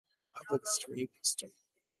public stream history.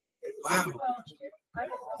 Wow. Look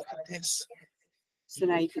at this. So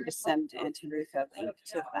now you can just send Aunt Ruth a link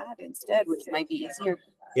to that instead, which might be easier.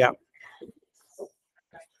 Yeah.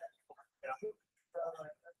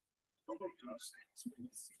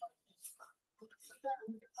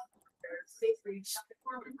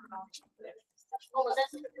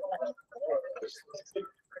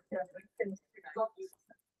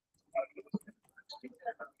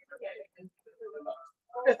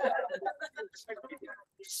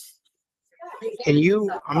 Can you,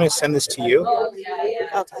 I'm going to send this to you.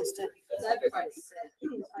 I'll test it.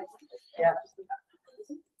 Yeah.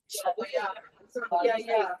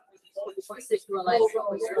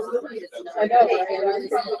 I know, right?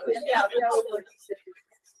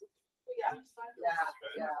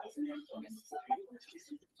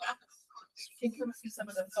 Can you come see some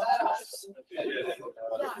of the photos?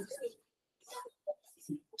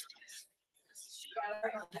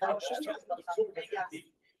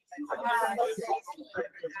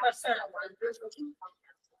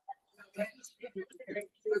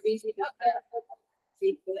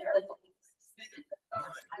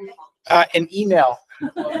 An email.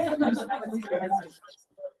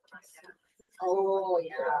 Oh,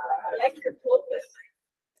 yeah.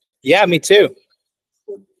 Yeah, me too.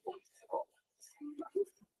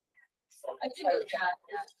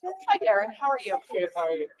 Hi, Darren. How are you? Good. How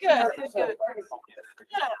are you? Good. Good.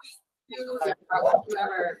 Yeah.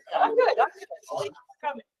 I'm good.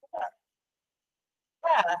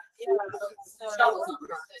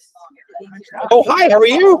 Oh, hi, how are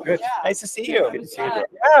you? Good. Yeah. Nice to see you. Good to see you.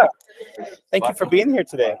 Yeah. Thank you for being here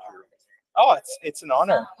today. Oh, it's an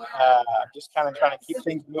honor. Just kind of trying to keep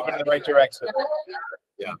things moving in the right direction.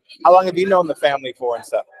 Yeah. How long have you known the family for and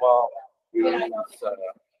stuff? Well,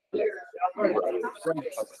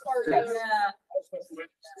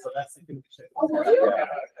 So that's the condition.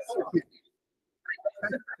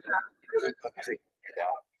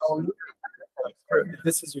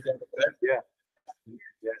 This is your dad. yeah.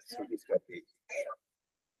 Yeah, so he's got the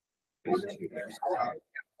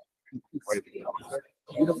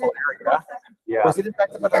Beautiful area. yeah. Was it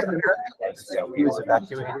affected by the fire? Yeah, He was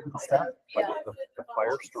evacuated and stuff. Like the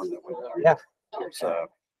firestorm that went through. Yeah. It's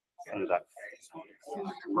kind of that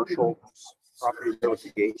commercial property there with the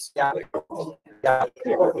gates. Yeah. Yeah.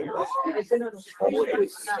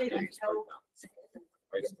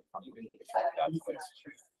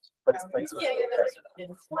 But it's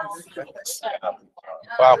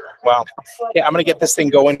wow, wow. Yeah, I'm gonna get this thing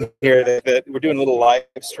going here. We're doing a little live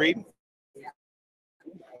stream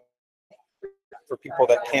for people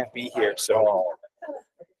that can't be here. So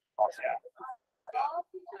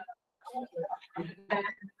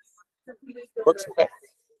works okay.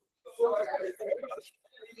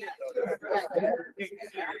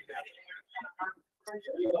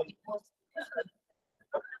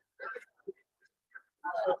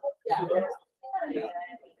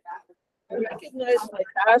 I recognize my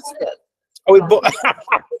basket. Oh,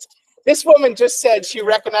 this woman just said she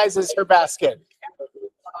recognizes her basket.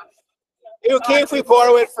 Is it okay if we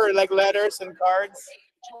borrow it for like letters and cards?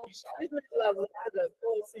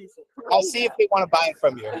 I'll see if they want to buy it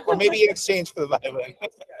from you, or maybe in exchange for the violin.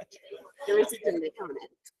 There is a limit on it.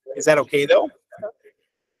 Is that okay though?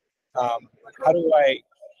 How do I?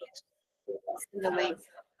 The link.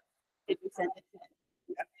 Did you send it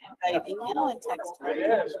by email and text?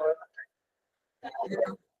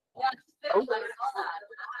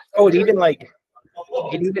 Oh, it even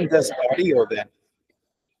does audio then.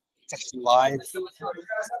 It's actually live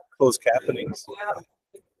closed captionings.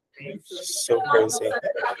 So crazy.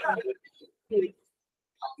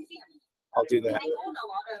 I'll do that.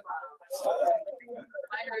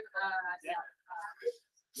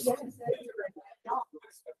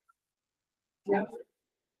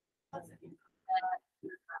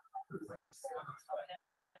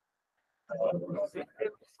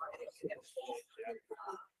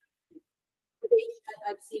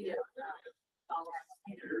 I've seen it.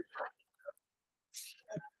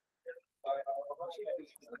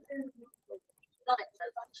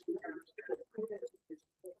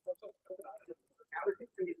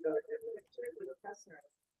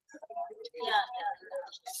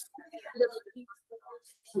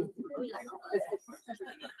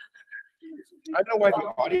 I don't know why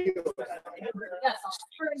the audio.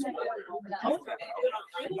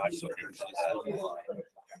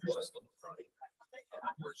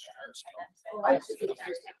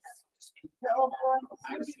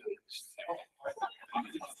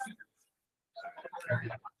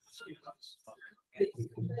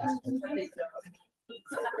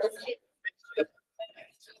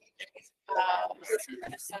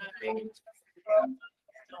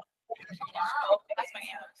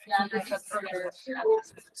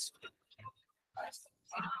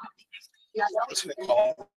 Just gonna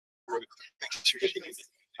call. Make sure she gets it.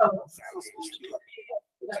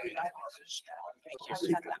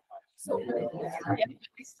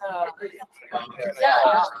 Yeah.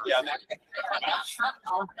 Yeah.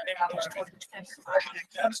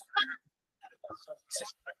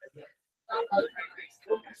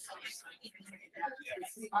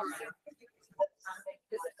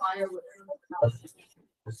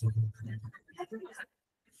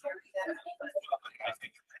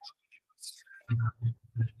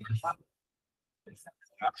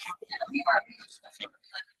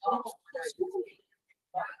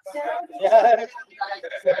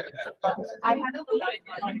 I had a little.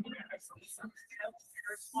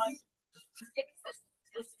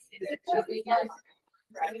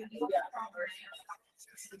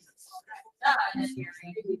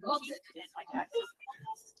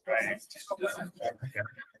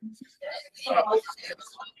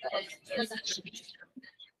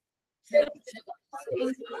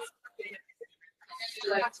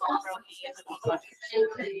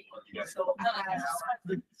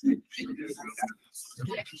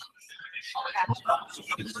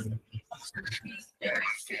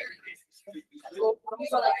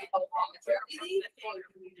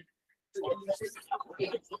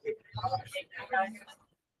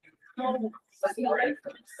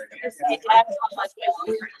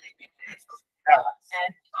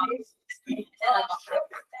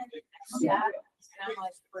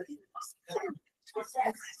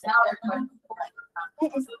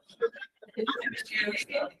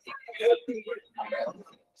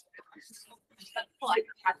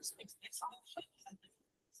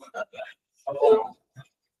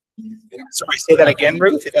 Sorry, say that again,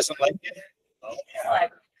 Ruth. It doesn't like it.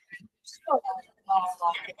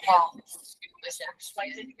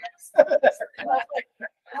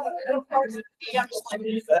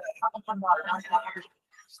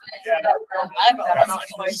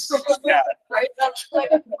 Yeah. Right, that's like,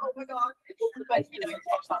 oh my God. But, you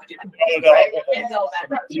know,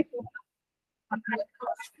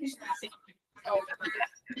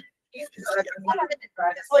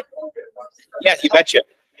 Yeah, you betcha.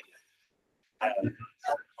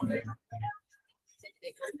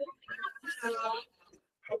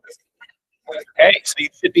 Okay, so you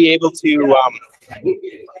should be able to.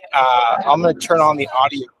 I'm going to turn on the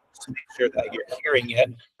audio to make sure that you're hearing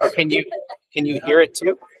it. Or can you hear it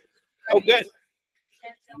too? Oh, good.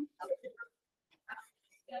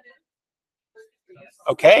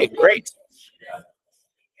 Okay, great.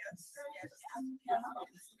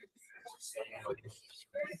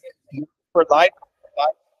 For live.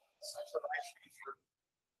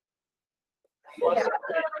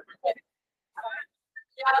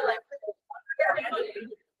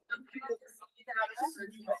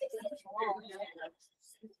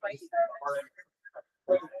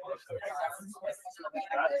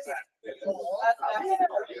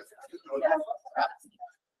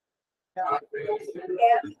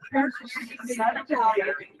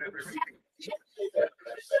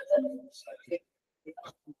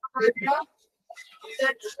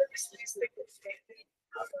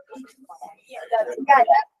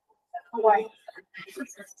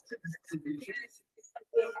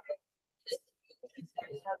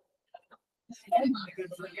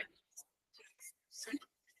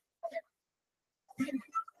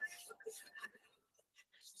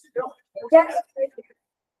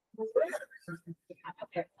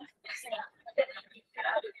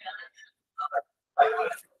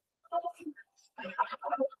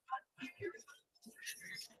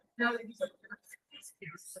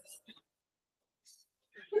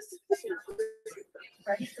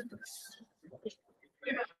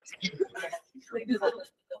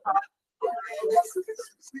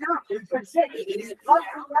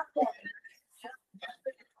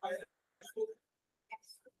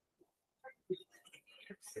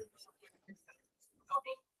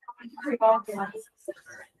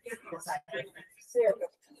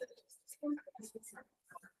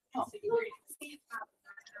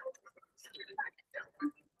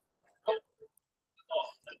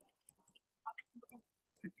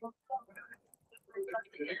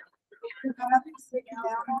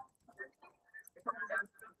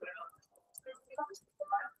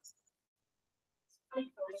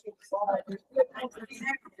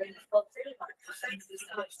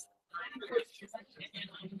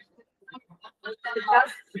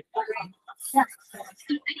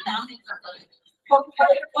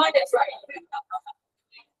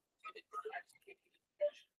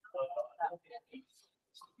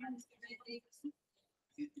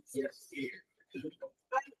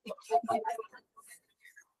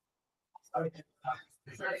 Hi.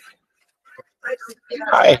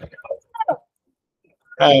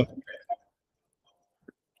 Hi.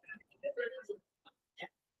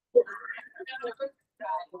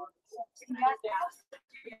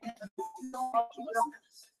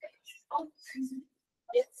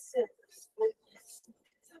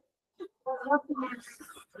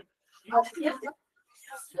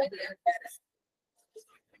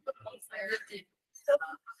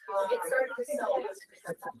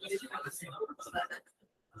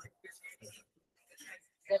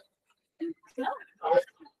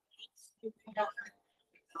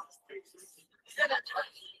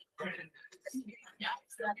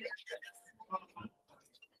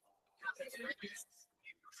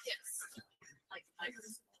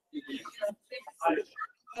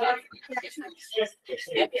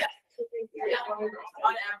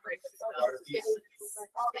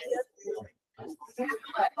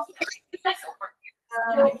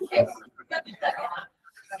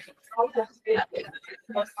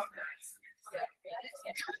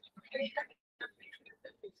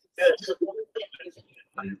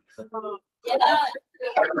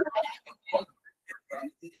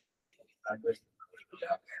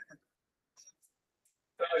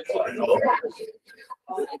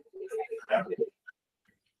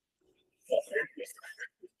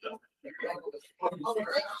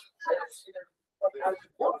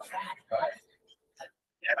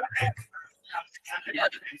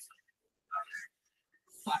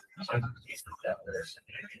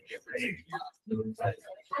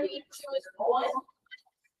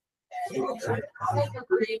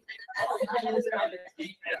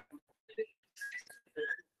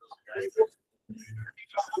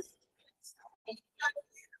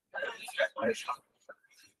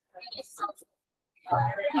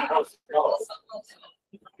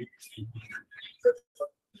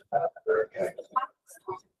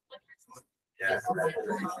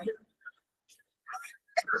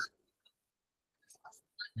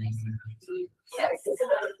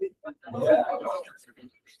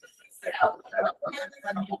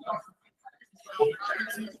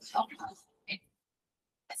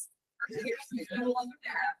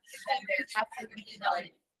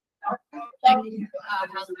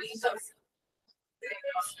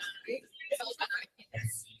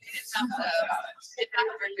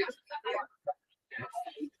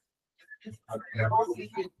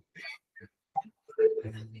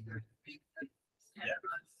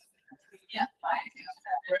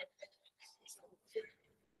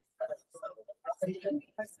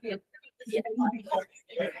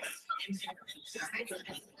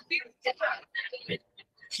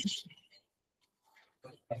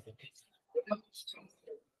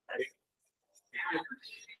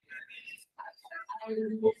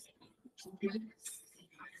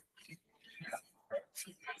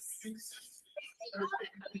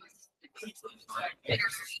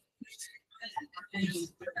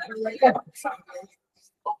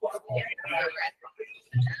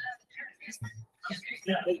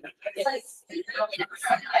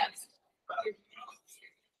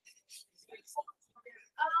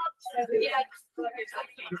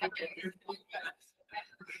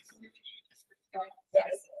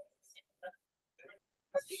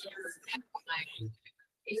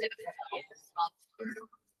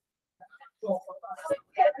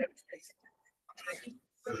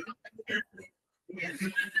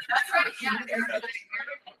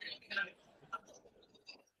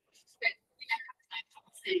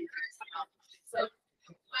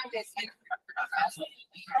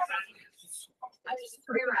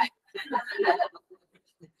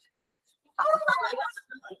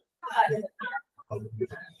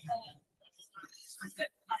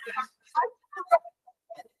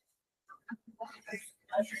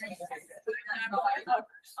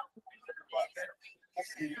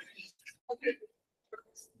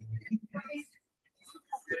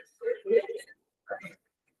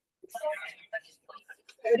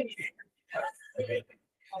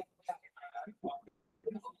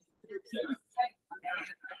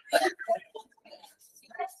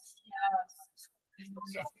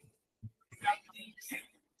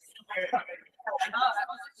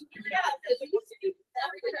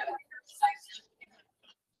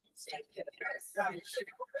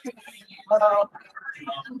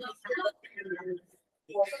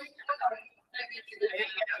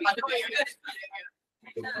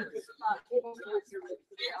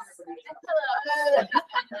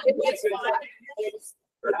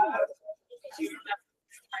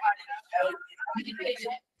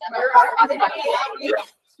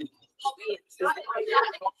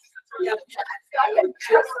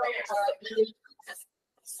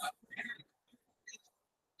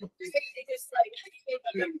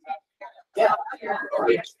 Yeah.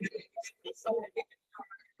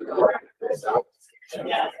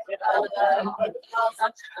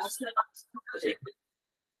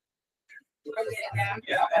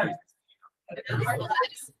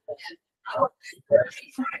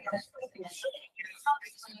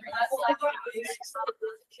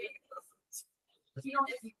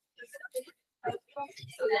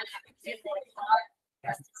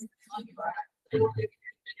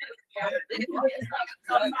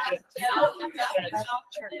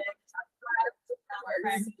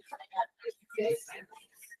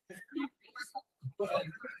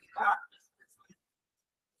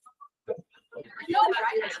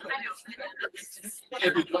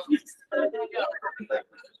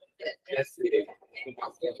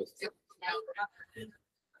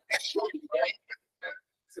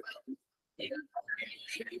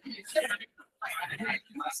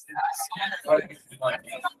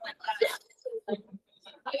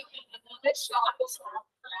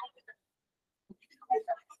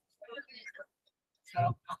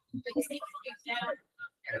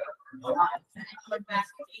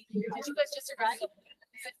 Did you guys just arrive?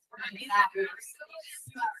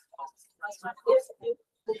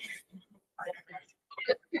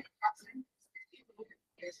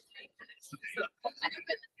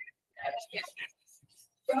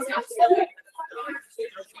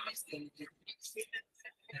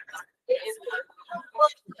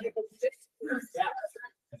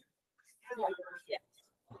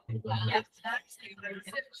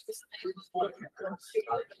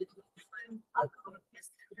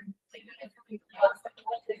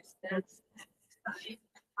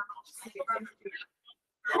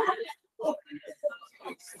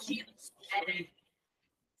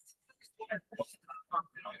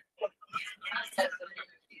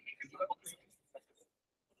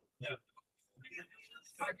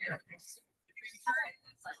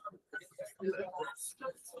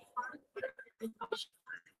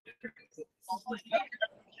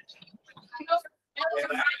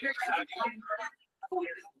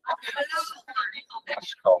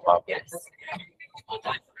 Yes.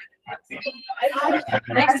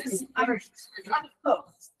 Next is good.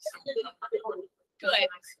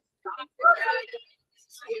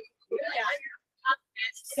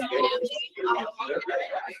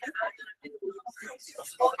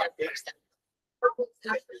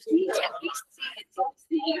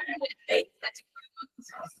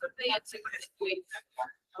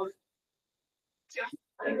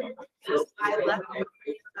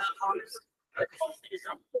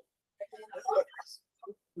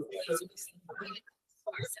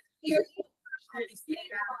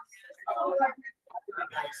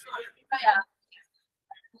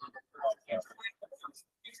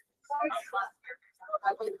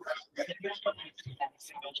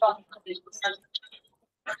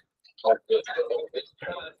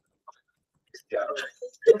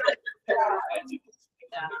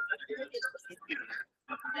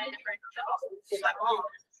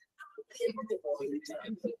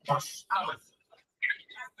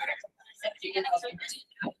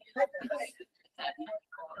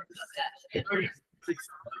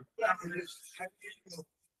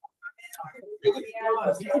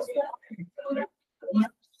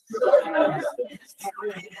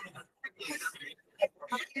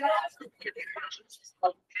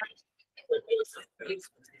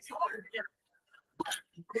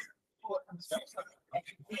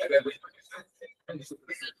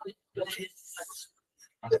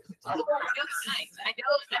 I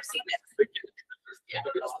know, I've seen it.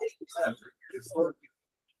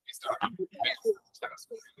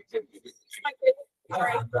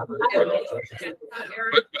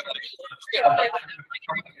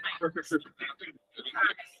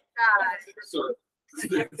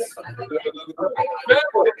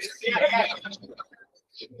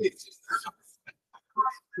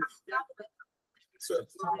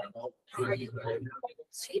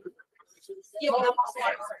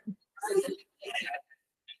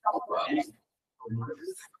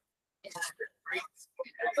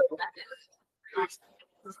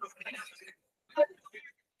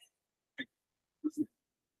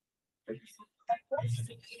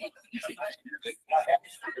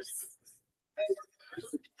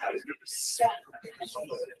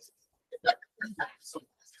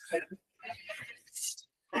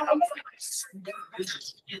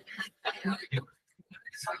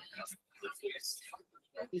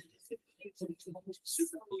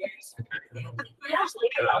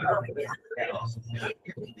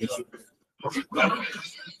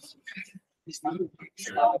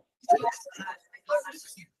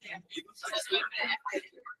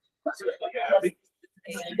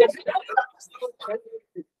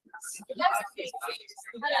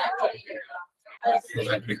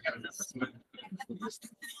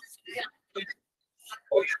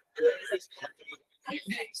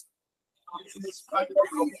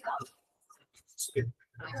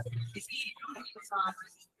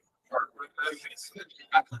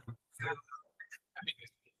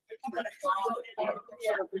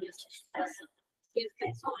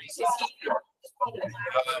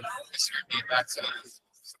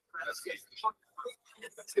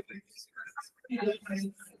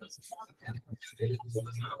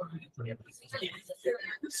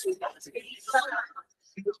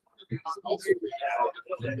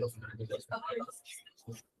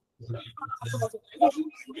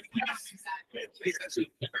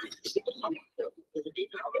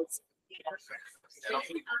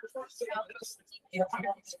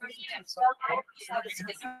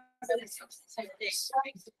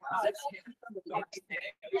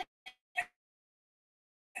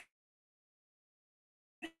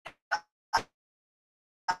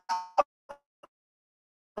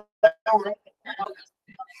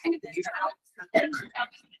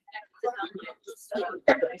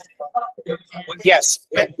 Yes,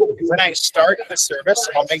 when I start the service,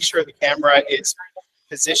 I'll make sure the camera is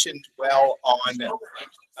positioned well on the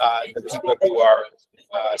people who are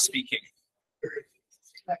speaking.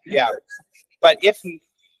 Yeah, but if,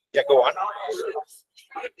 yeah, go on.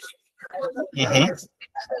 Mhm.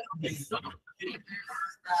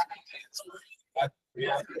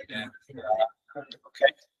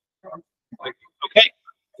 Okay. Okay.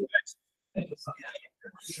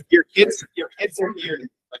 Your kids are here.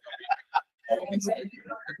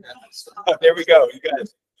 Oh, there we go. You got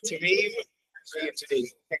it. To me,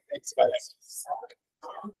 thanks, guys.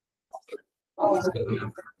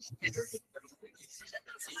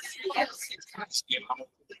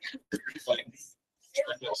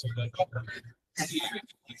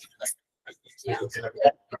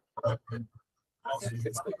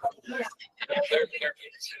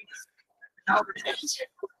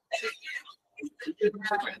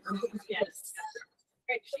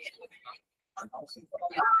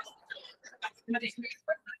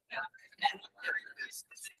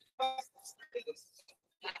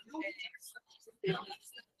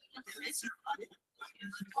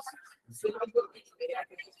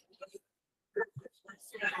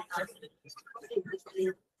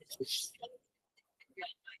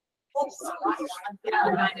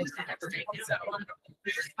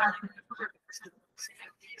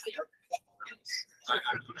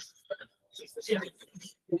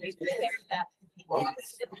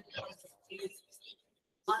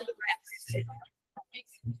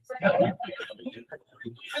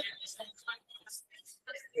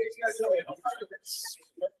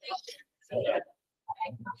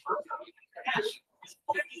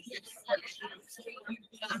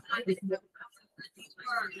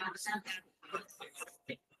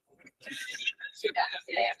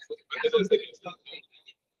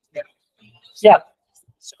 Yeah.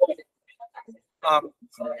 So,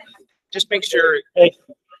 just make sure. Hey,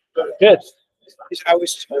 good. I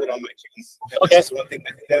was just hold it on my phone. Okay. That's one thing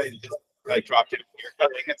that I dropped it here.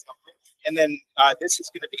 And then this is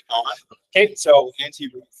going to be on. Okay. So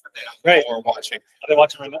Right. Or watching. Are they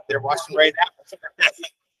watching right now? They're watching right now.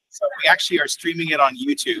 So we actually are streaming it on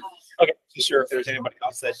YouTube. Okay. I'm sure if there's anybody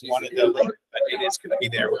else that wanted the link, but it is going to be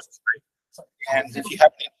there. And if you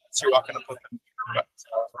have any, you're welcome to put them.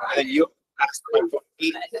 And then you ask my phone.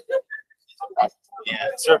 Yeah,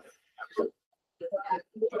 sure.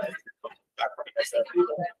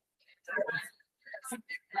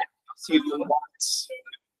 See you once.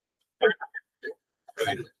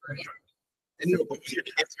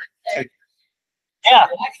 Yeah.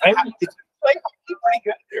 Right? Like, pretty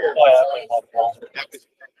good there. Oh, yeah.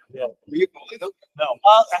 Yeah. Were you calling them? No.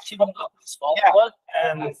 Actually, one of the small Yeah. one,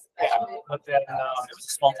 and but then it was a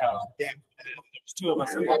small town. Yeah. There's two of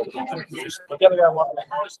us. But the other guy wanted to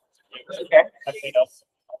house. Okay. I think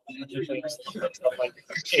like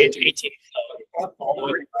age 18. All the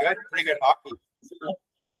way. Pretty good hockey.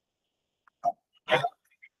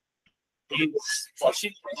 Well,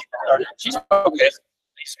 she's okay.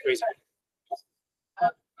 She's crazy.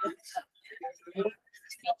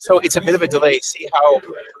 So it's a bit of a delay. See how?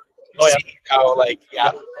 Oh, yeah. See how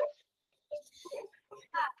yeah.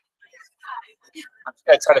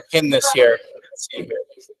 I try to pin this here. Let's see here.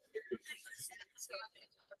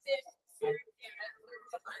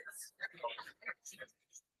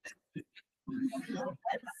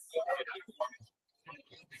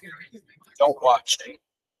 Don't watch.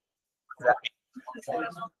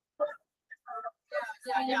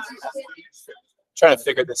 Trying to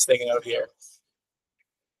figure this thing out here.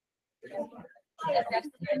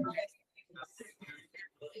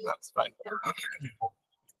 That's fine.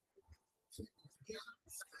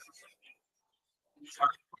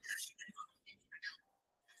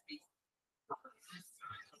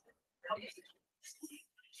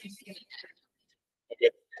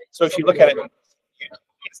 Okay. So if you look at it,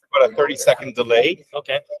 it's about a 30-second delay.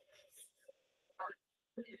 Okay.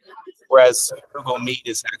 Whereas Google Meet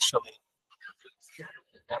is actually,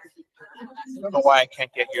 I don't know why I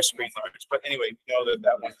can't get your screen large, but anyway, we know that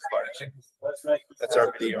that one's large. That's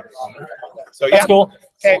our video. So yeah, That's cool.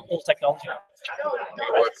 Okay. Cool technology.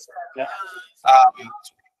 Yeah.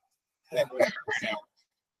 Then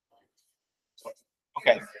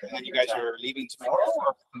okay, and then you guys are leaving tomorrow?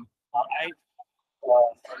 Or? I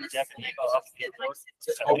definitely go up to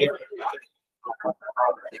Okay.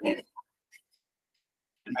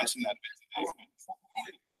 Mention that.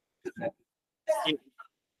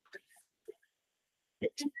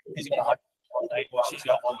 He's gonna hug one night. Well, she's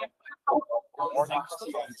got one morning.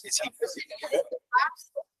 Is he?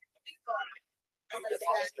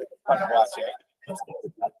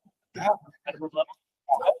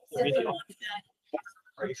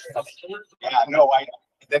 Yeah, no, I.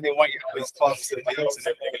 Then they want you to always close the videos and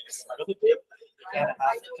everything. It's really big, and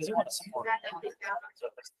because you want to support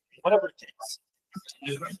whatever it takes.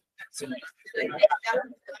 There's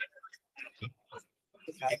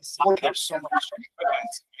so much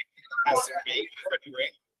events. Has to be pretty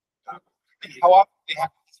great. How often do they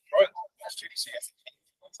have to destroy it?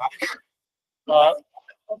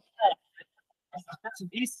 That's an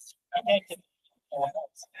east. I can't get.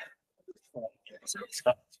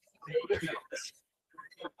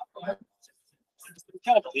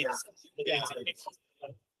 Kind of believe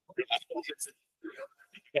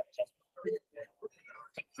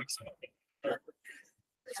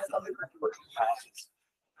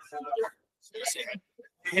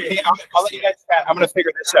Hey, I'll let you guys chat. I'm going to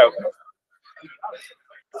figure this out.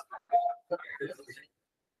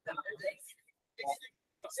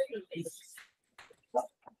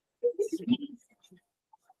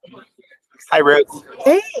 Hi, Ruth.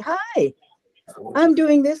 Hey, hi. I'm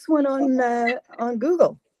doing this one on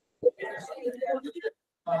Google.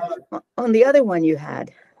 On the other one you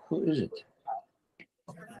had. Who is it?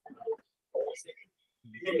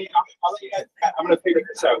 Hey, I'll let you guys chat. I'm going to figure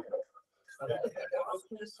this out.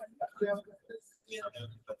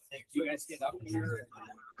 You guys get up here.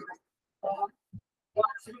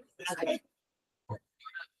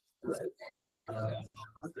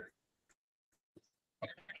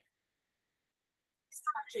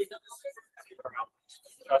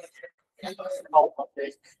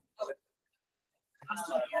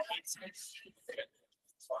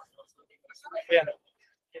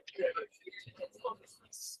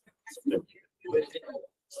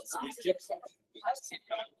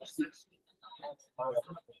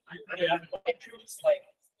 Yeah.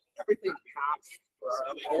 Everything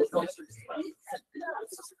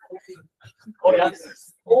Oh yeah.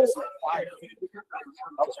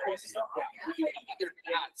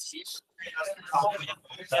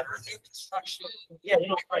 Yeah, you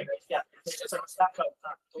know, right. Yeah. It's just like stack up.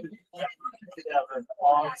 Yeah.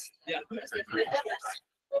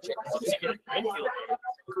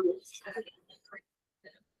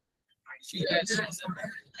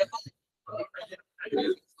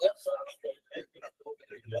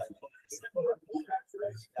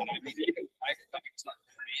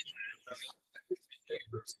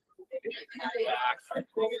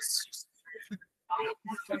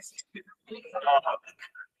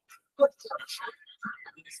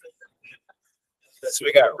 So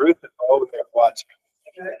we got Ruth over there watching.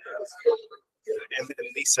 And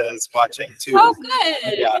Lisa is watching too. Oh,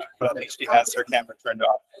 good. Yeah, but at least she has her camera turned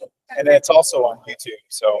off. And then it's also on YouTube.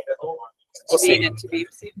 So we'll see. Need it to be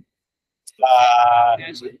seen.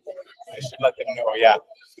 I should let them know. Yeah.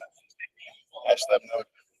 I should let them know.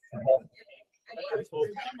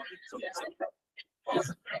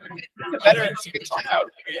 The better it's you can turn out.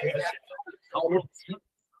 You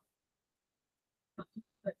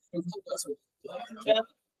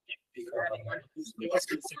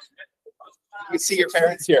can see your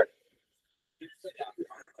parents here.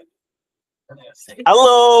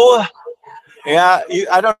 Hello. Yeah,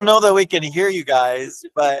 I don't know that we can hear you guys,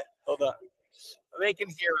 but Hold on. They can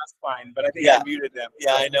hear us fine, but I think Yeah. I muted them.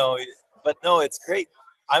 yeah, I know. But no, it's great.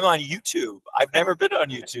 I'm on YouTube. I've never been on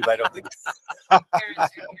YouTube, I don't think.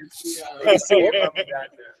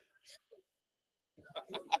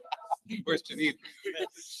 Where's Janine?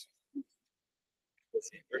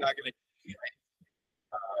 We're not going to.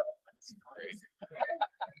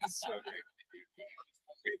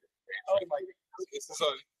 Oh my goodness.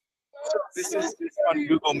 This is on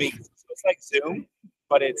Google Meet. So it's like Zoom,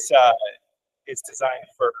 but it's it's designed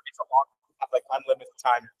for it's a long, like unlimited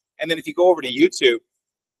time. And then if you go over to YouTube,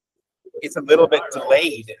 it's a little bit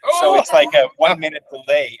delayed, so it's like a 1 minute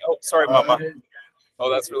delay. Oh, sorry, Mama. Oh,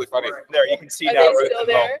 that's really funny. There, you can see Are now. they still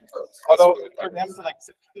there? Although for them to like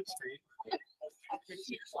sit on the street.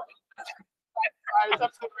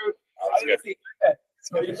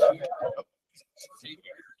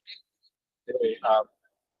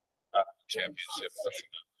 Championship.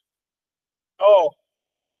 Oh,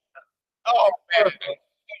 oh man, come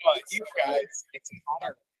on, you guys, it's an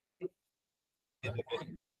honor.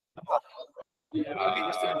 Okay,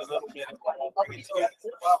 just doing a little bit of bring it together.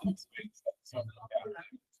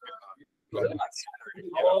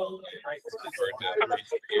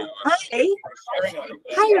 Hi.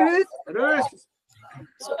 Hi, Ruth.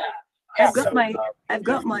 I've got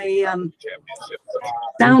my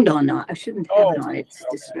sound on now. I shouldn't have it on. It's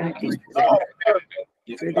distracting.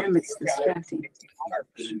 For them, it's distracting.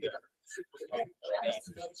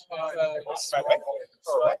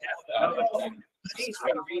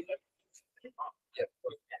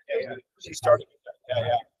 Yeah, she started.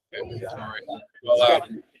 Yeah. Sorry. Well, yeah,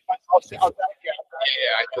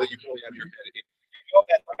 I feel you really have your head.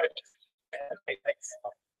 Okay, thanks.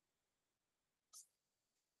 Well,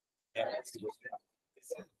 Yeah, I feel you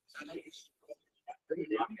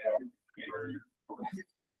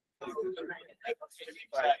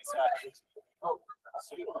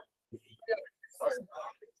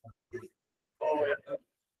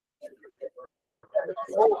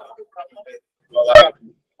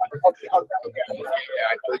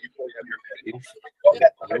really have your head.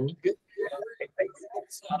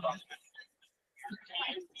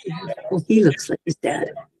 Well, he looks like his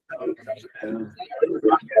dad. Oh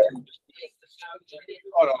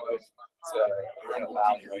no, we're in a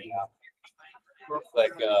valley right now.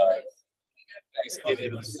 Like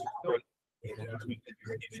Thanksgiving was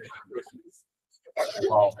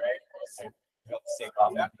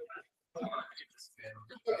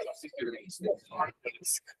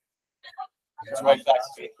it's right back to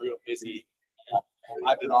being real busy.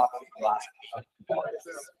 I've been off for the last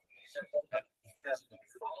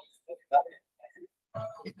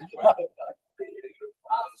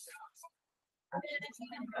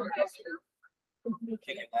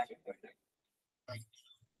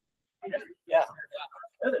yeah.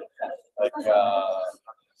 Like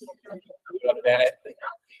Bennett,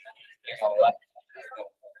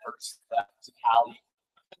 first Cali.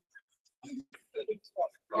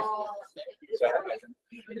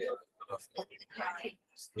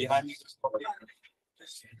 Behind me.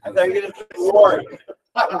 And they're getting reward.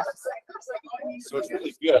 So it's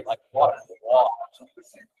really good, like water the wall.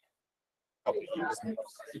 And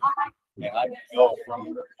I can go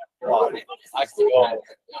from water, I can go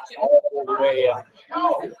all the way up.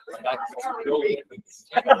 And I can go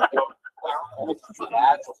almost to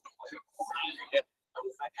that.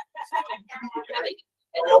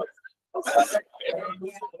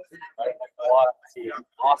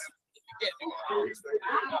 Awesome.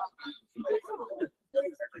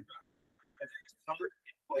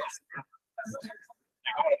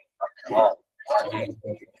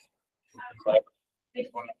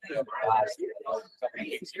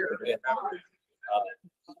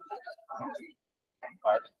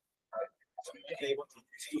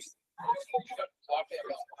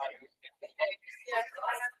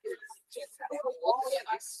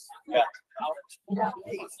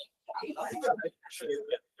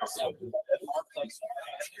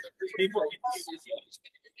 People.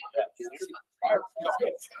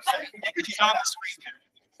 She's on the screen.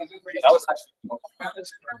 That was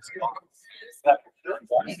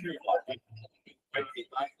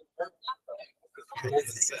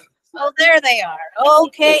Oh, there they are.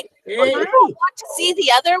 Okay. Hey, I don't want to see the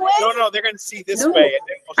other way. No, they're going to see this No. way, and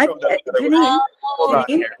then we'll show them the other way. Janine. Hold on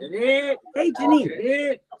Janine. here. Hey,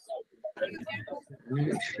 Janine.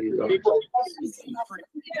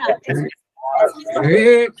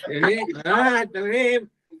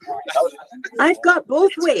 I've got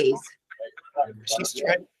both ways. She's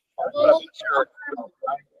trying.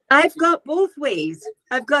 I've got both ways.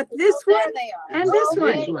 I've got this There one they are. and this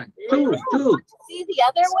one. Two. See the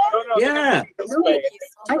other way? No, Yeah. this way.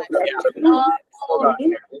 I've got Hold on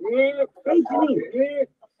here. Hey, Janine.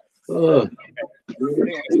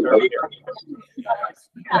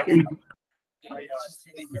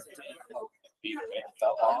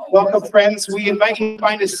 Welcome, friends. We invite you to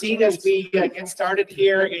find a seat as we get started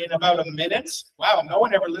here in about a minute. Wow, no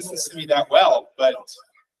one ever listens to me that well, but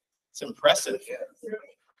it's impressive.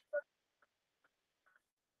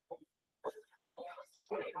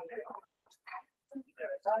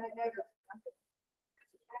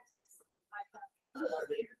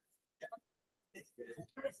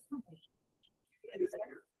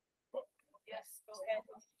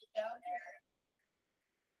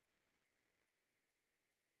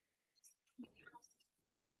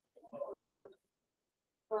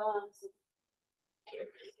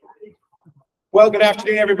 Well, good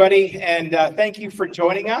afternoon, everybody, and thank you for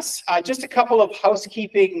joining us. Just a couple of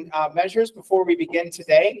housekeeping measures before we begin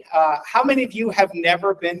today. How many of you have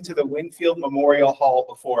never been to the Winfield Memorial Hall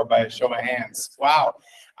before, by a show of hands? Wow.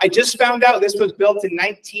 I just found out this was built in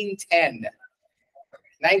 1910.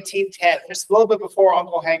 1910, just a little bit before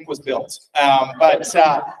Uncle Hank was built.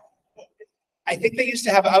 I think they used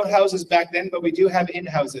to have outhouses back then, but we do have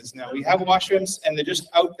in-houses now. We have washrooms, and they're just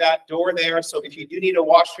out that door there. So if you do need a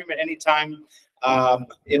washroom at any time,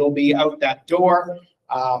 it'll be out that door.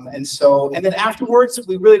 And then afterwards,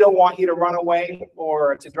 we really don't want you to run away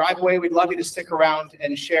or to drive away. We'd love you to stick around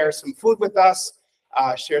and share some food with us,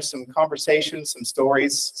 share some conversations, some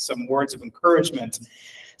stories, some words of encouragement.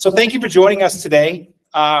 So thank you for joining us today.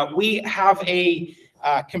 We have a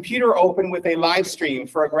computer open with a live stream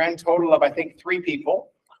for a grand total of, I think, 3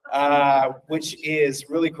 people, which is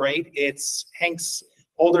really great. It's Hank's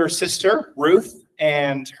older sister, Ruth,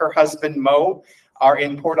 and her husband, Mo, are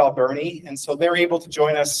in Port Alberni. And so they're able to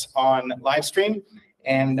join us on live stream.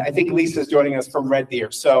 And I think Lisa's joining us from Red Deer.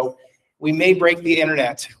 So we may break the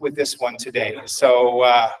internet with this one today. So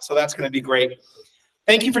that's going to be great.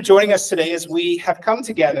 Thank you for joining us today as we have come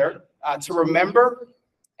together to remember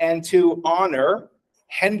and to honor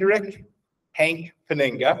Hendrik Hank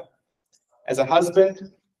Penninga as a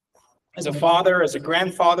husband, as a father, as a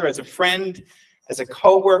grandfather, as a friend, as a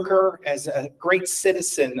co-worker, as a great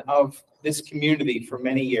citizen of this community for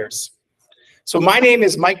many years. So my name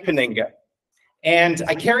is Mike Penninga, and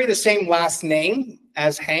I carry the same last name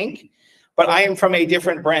as Hank, but I am from a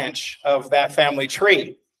different branch of that family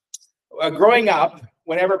tree. Growing up,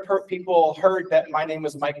 whenever people heard that my name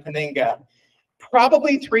was Mike Penninga,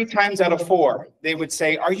 probably 3 times out of 4, they would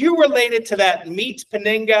say, "Are you related to that meat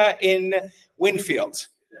Penninga in Winfield?"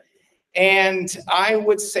 And I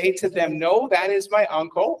would say to them, "No, that is my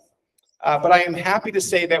uncle, but I am happy to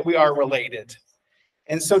say that we are related."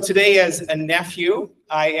 And so today, as a nephew,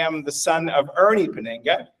 I am the son of Ernie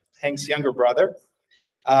Penninga, Hank's younger brother.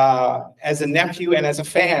 As a nephew and as a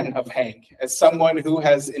fan of Hank, as someone who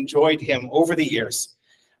has enjoyed him over the years,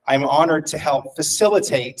 I'm honored to help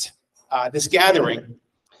facilitate this gathering.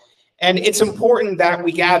 And it's important that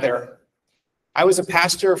we gather. I was a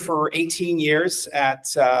pastor for 18 years at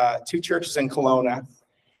 2 churches in Kelowna.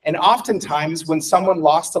 And oftentimes when someone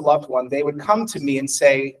lost a loved one, they would come to me and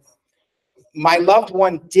say, "My loved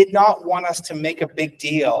one did not want us to make a big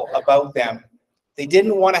deal about them. They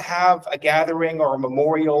didn't want to have a gathering or a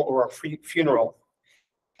memorial or a funeral."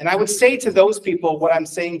 And I would say to those people what I'm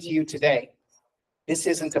saying to you today: this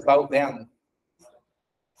isn't about them.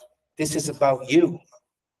 This is about you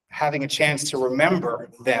having a chance to remember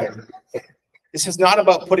them. This is not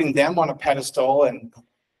about putting them on a pedestal and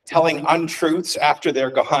telling untruths after they're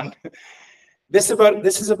gone. This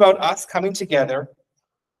is about us coming together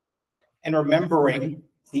and remembering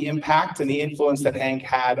the impact and the influence that Hank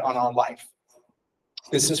had on our life.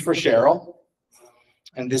 This is for Cheryl,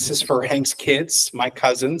 and this is for Hank's kids, my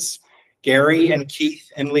cousins, Gary and Keith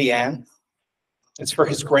and Leanne. It's for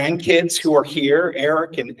his grandkids who are here,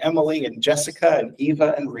 Eric and Emily and Jessica and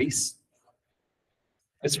Eva and Reese.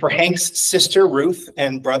 It's for Hank's sister, Ruth,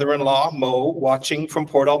 and brother-in-law, Mo, watching from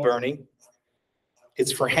Port Alberni.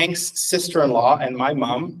 It's for Hank's sister-in-law and my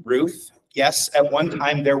mom, Ruth. Yes, at one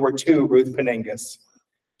time there were 2 Ruth Penningas.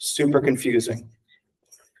 Super confusing.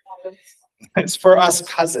 It's for us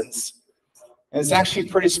cousins. And it's actually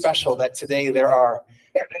pretty special that today there are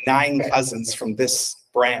 9 cousins from this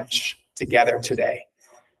branch together today.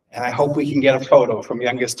 And I hope we can get a photo from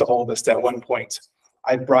youngest to oldest at one point.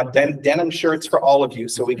 I brought denim shirts for all of you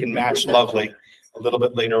so we can match lovely a little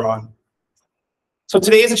bit later on. So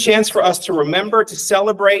today is a chance for us to remember, to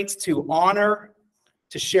celebrate, to honor,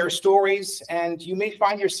 to share stories. And you may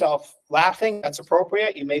find yourself laughing, that's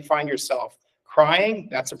appropriate. You may find yourself crying,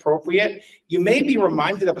 that's appropriate. You may be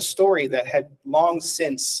reminded of a story that had long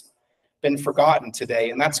since been forgotten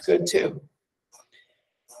today, and that's good too.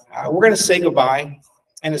 We're going to say goodbye,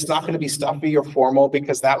 and it's not going to be stuffy or formal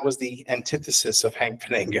because that was the antithesis of Hank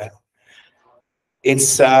Penninga.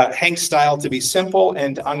 It's Hank's style to be simple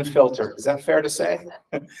and unfiltered. Is that fair to say?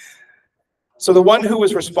 So the one who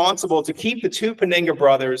was responsible to keep the 2 Penninga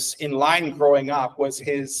brothers in line growing up was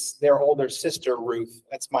their older sister, Ruth.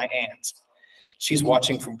 That's my aunt. She's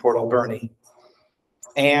watching from Port Alberni.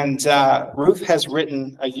 And Ruth has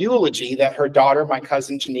written a eulogy that her daughter, my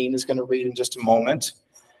cousin Janine, is going to read in just a moment.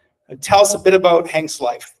 Tell us a bit about Hank's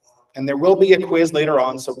life. And there will be a quiz later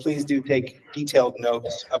on, so please do take detailed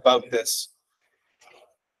notes about this.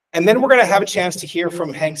 And then we're going to have a chance to hear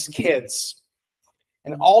from Hank's kids.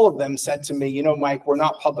 And all of them said to me, you know, Mike, we're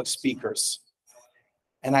not public speakers.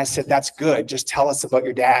 And I said, that's good. Just tell us about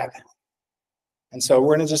your dad. And so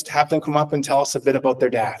we're going to just have them come up and tell us a bit about their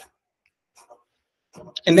dad.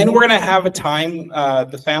 And then we're going to have a time,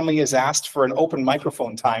 the family has asked for an open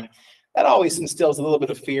microphone time. That always instills a little bit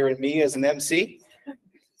of fear in me as an MC.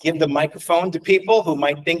 Give the microphone to people who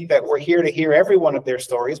might think that we're here to hear every one of their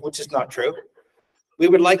stories, which is not true. We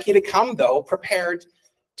would like you to come, though, prepared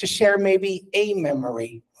to share maybe a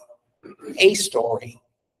memory, a story,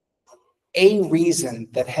 a reason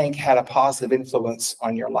that Hank had a positive influence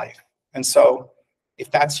on your life. And so if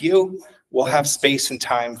that's you, we'll have space and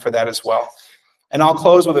time for that as well. And I'll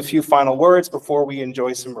close with a few final words before we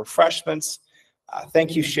enjoy some refreshments.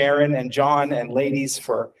 Thank you, Sharon and John and ladies,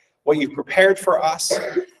 for what you've prepared for us.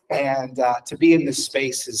 And to be in this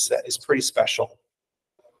space is pretty special.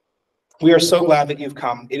 We are so glad that you've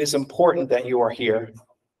come. It is important that you are here.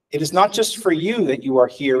 It is not just for you that you are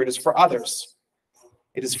here, it is for others.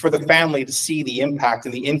 It is for the family to see the impact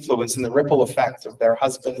and the influence and the ripple effect of their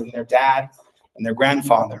husband and their dad and their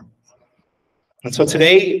grandfather. And so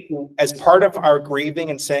today, as part of our grieving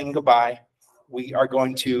and saying goodbye, we are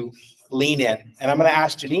going to lean in. And I'm going to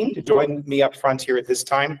ask Janine to join me up front here at this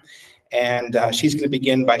time. And she's going to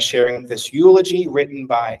begin by sharing this eulogy written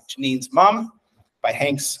by Janine's mom, by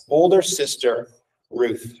Hank's older sister,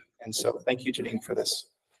 Ruth. And so thank you, Janine, for this.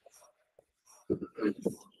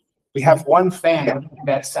 We have one fan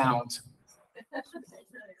that sound.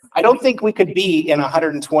 I don't think we could be in a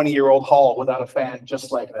 120-year-old hall without a fan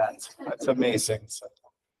just like that. That's amazing. So.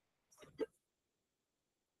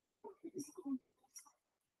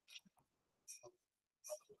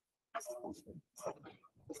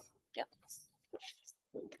 Yep.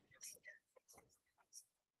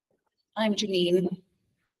 I'm Janine,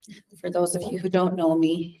 for those of you who don't know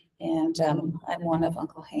me, and I'm one of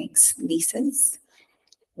Uncle Hank's nieces,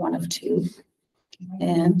 one of two.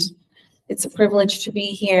 And it's a privilege to be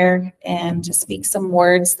here and to speak some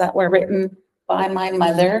words that were written by my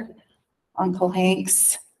mother, Uncle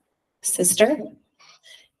Hank's sister.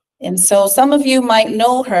 And so some of you might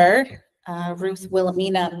know her, Ruth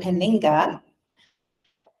Wilhelmina Penninga.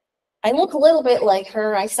 I look a little bit like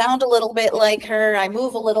her, I sound a little bit like her, I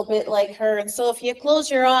move a little bit like her, and so if you close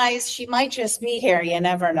your eyes, she might just be here, you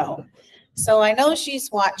never know. So I know she's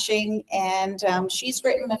watching, and she's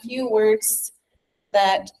written a few words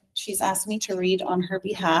that she's asked me to read on her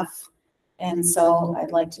behalf, and so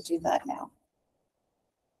I'd like to do that now.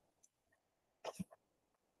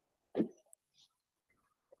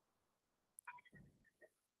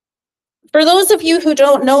 For those of you who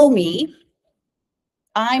don't know me,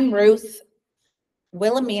 I'm Ruth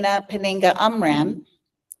Wilhelmina Penninga Umram,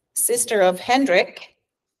 sister of Hendrik,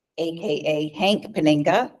 aka Hank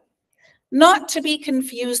Penninga, not to be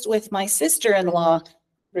confused with my sister-in-law,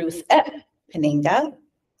 Ruth Penninga,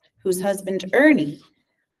 whose husband Ernie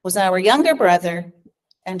was our younger brother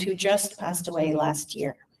and who just passed away last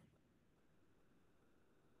year.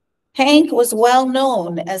 Hank was well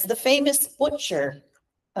known as the famous butcher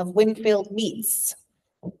of Winfield Meats,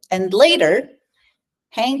 and later,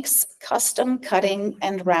 Hank's custom cutting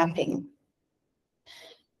and wrapping.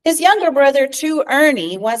 His younger brother, too,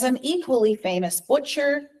 Ernie, was an equally famous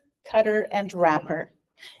butcher, cutter, and wrapper.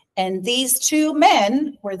 And these two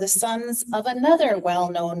men were the sons of another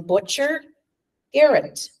well-known butcher,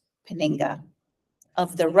 Garrett Penninga,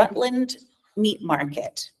 of the Rutland Meat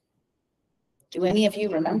Market. Do any of you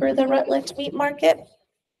remember the Rutland Meat Market?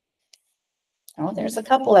 Oh, there's a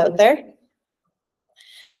couple out there.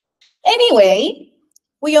 Anyway,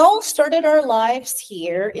 we all started our lives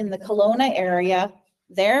here in the Kelowna area,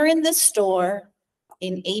 there in the store,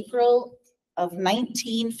 in April of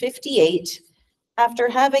 1958, after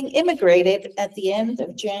having immigrated at the end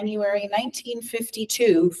of January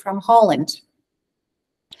 1952 from Holland.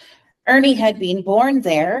 Ernie had been born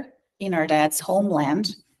there in our dad's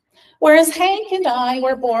homeland, whereas Hank and I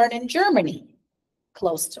were born in Germany,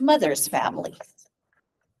 close to Mother's family.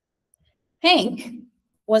 Hank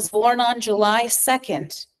was born on July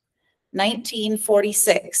 2nd,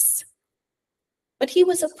 1946, but he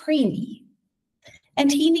was a preemie,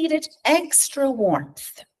 and he needed extra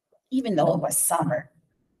warmth, even though it was summer.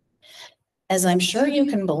 As I'm sure you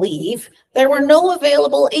can believe, there were no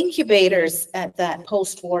available incubators at that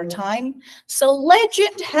post-war time, so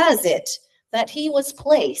legend has it that he was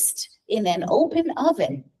placed in an open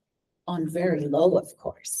oven, on very low, of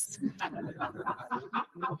course.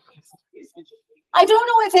 I don't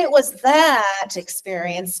know if it was that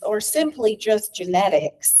experience or simply just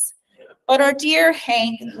genetics, But our dear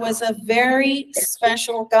Hank was a very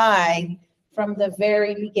special guy from the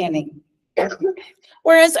very beginning.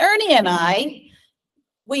 Whereas Ernie and I,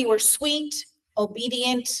 we were sweet,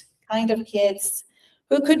 obedient kind of kids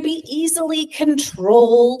who could be easily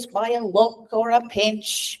controlled by a look or a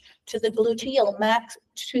pinch to the gluteal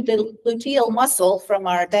muscle from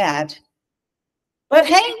our dad. But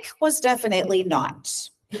Hank was definitely not.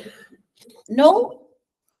 No,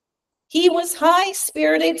 he was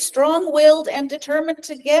high-spirited, strong-willed, and determined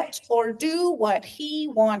to get or do what he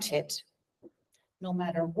wanted, no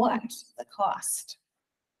matter what the cost.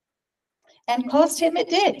 And cost him it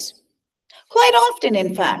did, quite often,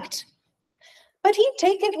 in fact. But he'd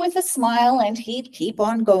take it with a smile and he'd keep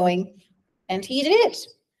on going. And he did,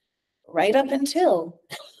 right up until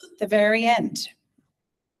the very end.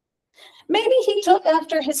 Maybe he took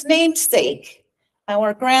after his namesake,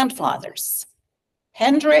 our grandfathers,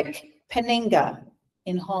 Hendrik Penninga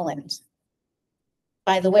in Holland.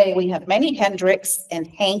 By the way, we have many Hendriks and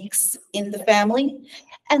Hanks in the family,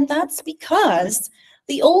 and that's because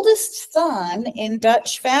the oldest son in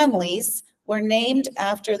Dutch families were named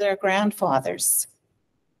after their grandfathers.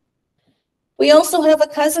 We also have a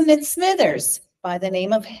cousin in Smithers by the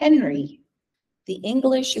name of Henry, the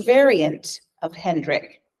English variant of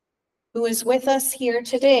Hendrik, who is with us here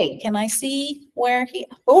today. Can I see where he,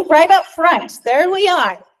 oh, right up front, there we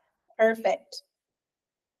are, perfect.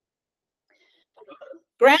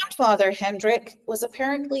 Grandfather Hendrik was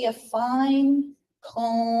apparently a fine,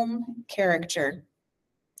 calm character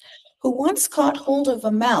who once caught hold of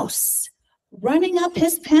a mouse running up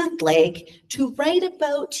his pant leg to right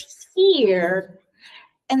about here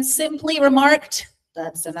and simply remarked,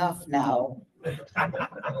 "That's enough now."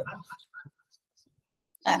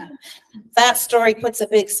 That story puts a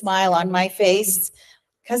big smile on my face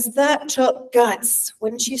because that took guts,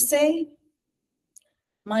 wouldn't you say?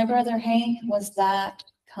 My brother Hank was that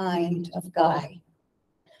kind of guy,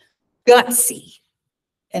 gutsy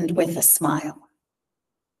and with a smile.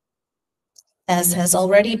 As has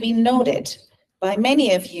already been noted by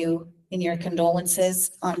many of you in your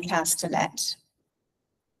condolences on Castanet.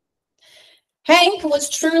 Hank was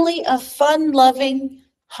truly a fun-loving,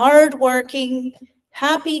 hard-working,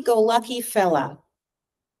 happy-go-lucky fella.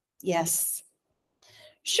 Yes.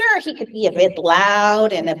 Sure, he could be a bit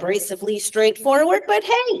loud and abrasively straightforward, but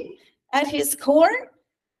hey, at his core,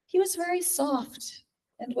 he was very soft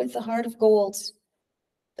and with a heart of gold.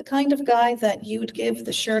 The kind of guy that you'd give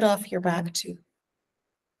the shirt off your back to.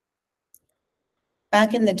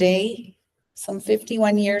 Back in the day, some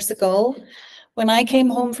 51 years ago, when I came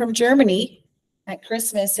home from Germany at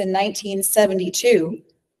Christmas in 1972,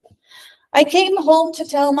 I came home to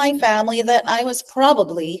tell my family that I was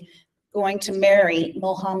probably going to marry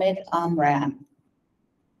Mohammed Amran.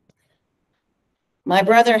 My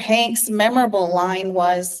brother Hank's memorable line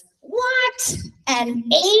was, "What, an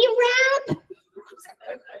Arab?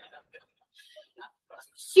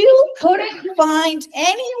 You couldn't find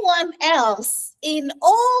anyone else in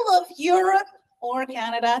all of Europe or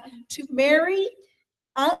Canada to marry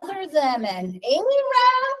other than an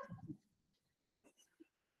Arab?"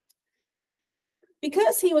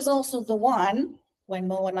 Because he was also the one, when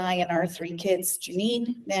Mo and I and our three kids,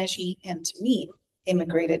 Janine, Najee, and Tameen,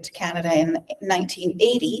 immigrated to Canada in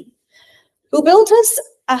 1980, who built us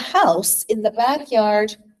a house in the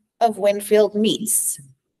backyard of Winfield Meats,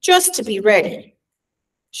 just to be ready,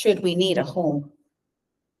 should we need a home.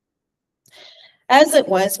 As it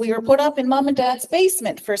was, we were put up in Mom and Dad's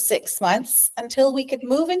basement for 6 months until we could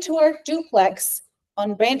move into our duplex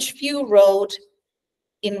on Benchview Road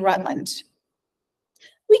in Rutland.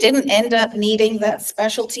 We didn't end up needing that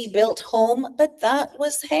specialty-built home, but that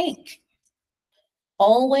was Hank.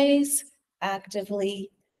 Always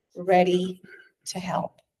actively ready to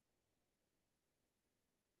help.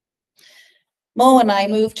 Mo and I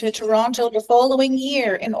moved to Toronto the following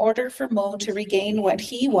year in order for Mo to regain what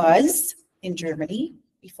he was in Germany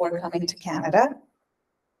before coming to Canada.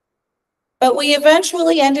 But we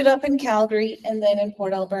eventually ended up in Calgary and then in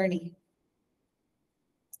Port Alberni.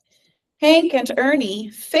 Hank and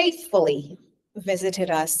Ernie faithfully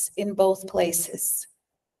visited us in both places.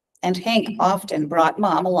 And Hank often brought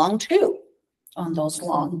Mom along too on those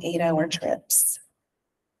long 8-hour trips.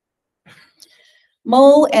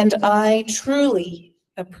 Mo and I truly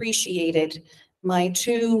appreciated my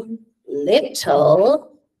two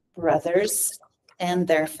little brothers and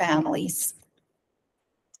their families.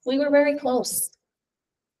 We were very close.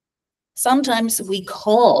 Sometimes we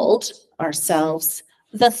called ourselves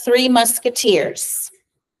the Three Musketeers,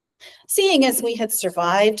 seeing as we had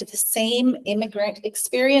survived the same immigrant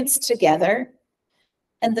experience together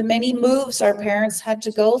and the many moves our parents had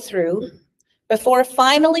to go through before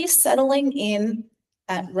finally settling in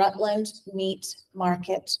at Rutland Meat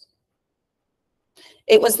Market.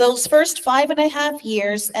 It was those first 5.5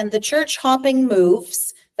 years and the church hopping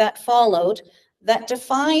moves that followed that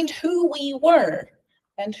defined who we were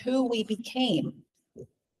and who we became.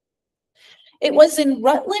 It was in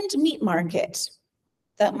Rutland Meat Market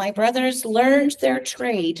that my brothers learned their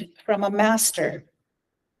trade from a master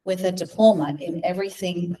with a diploma in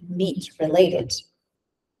everything meat related.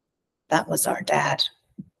 That was our dad.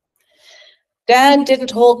 Dad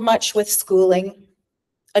didn't hold much with schooling.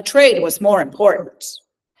 A trade was more important,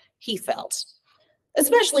 he felt,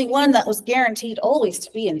 especially one that was guaranteed always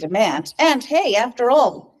to be in demand. And hey, after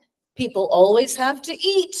all, people always have to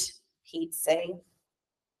eat, he'd say.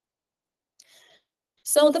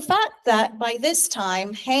 So the fact that by this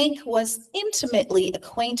time Hank was intimately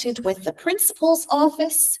acquainted with the principal's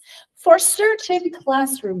office for certain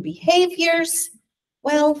classroom behaviors,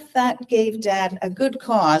 well, that gave Dad a good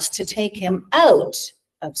cause to take him out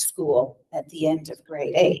of school at the end of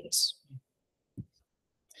grade 8.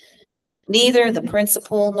 Neither the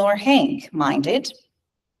principal nor Hank minded,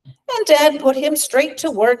 and Dad put him straight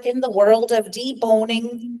to work in the world of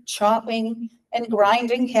deboning, chopping, and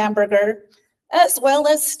grinding hamburger, as well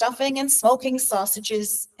as stuffing and smoking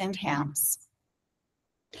sausages and hams.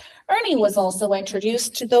 Ernie was also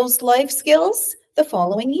introduced to those life skills the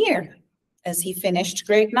following year, as he finished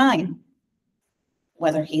grade 9,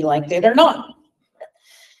 whether he liked it or not.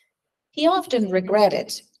 He often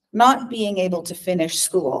regretted not being able to finish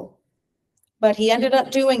school, but he ended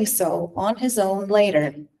up doing so on his own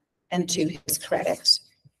later, and to his credit.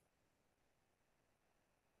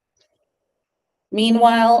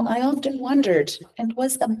 Meanwhile, I often wondered and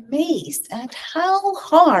was amazed at how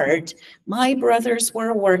hard my brothers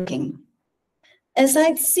were working, as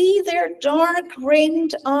I'd see their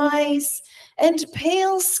dark-ringed eyes and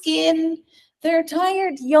pale skin, their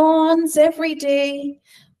tired yawns every day,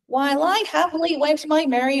 while I happily went my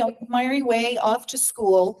merry way off to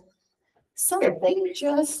school. Something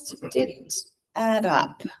just didn't add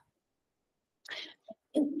up.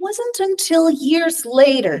 It wasn't until years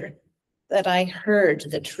later that I heard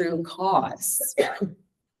the true cause.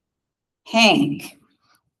 Hank,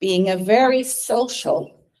 being a very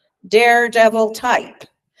social, daredevil type,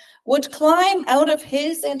 would climb out of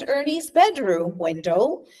his and Ernie's bedroom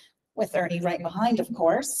window, with Ernie right behind, of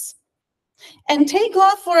course, and take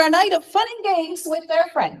off for a night of fun and games with their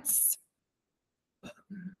friends.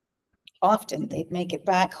 Often they'd make it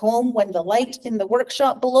back home when the light in the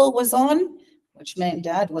workshop below was on, which meant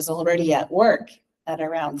Dad was already at work at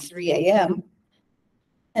around 3 a.m.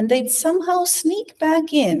 And they'd somehow sneak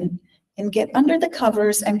back in and get under the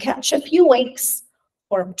covers and catch a few winks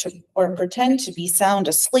or pretend to be sound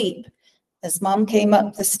asleep as Mom came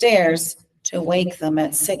up the stairs to wake them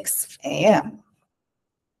at 6 a.m.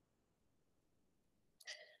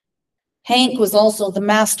 Hank was also the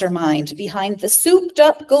mastermind behind the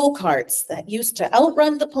souped-up go-karts that used to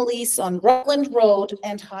outrun the police on Rutland Road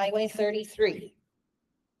and Highway 33.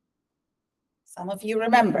 Some of you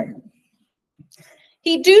remember.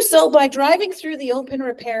 He'd do so by driving through the open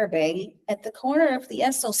repair bay at the corner of the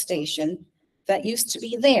Esso station that used to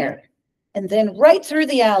be there, and then right through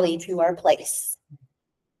the alley to our place.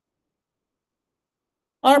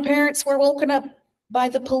 Our parents were woken up by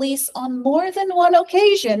the police on more than one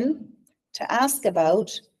occasion to ask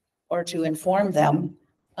about or to inform them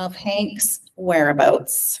of Hank's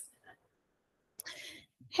whereabouts.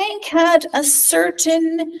 Hank had a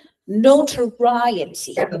certain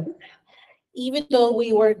notoriety, even though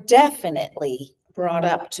we were definitely brought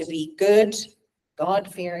up to be good,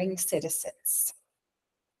 God-fearing citizens.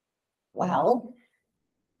 Well,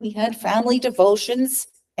 we had family devotions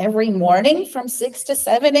every morning from 6 to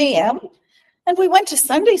 7 a.m., and we went to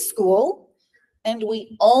Sunday school, and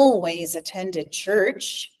we always attended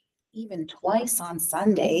church, even twice on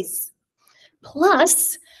Sundays.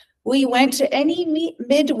 Plus, we went to any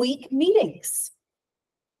midweek meetings.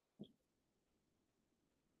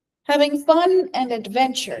 Having fun and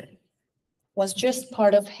adventure was just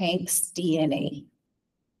part of Hank's DNA.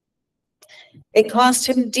 It cost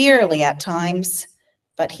him dearly at times,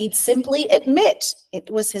 but he'd simply admit it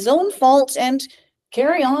was his own fault and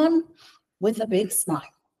carry on with a big smile.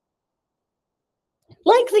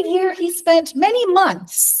 Like the year he spent many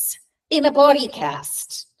months in a body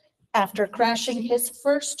cast after crashing his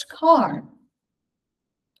first car,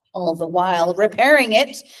 all the while repairing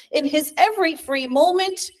it in his every free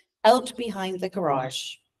moment out behind the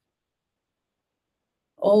garage.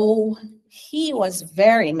 Oh, he was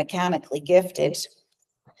very mechanically gifted.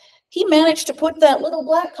 He managed to put that little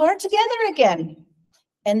black car together again,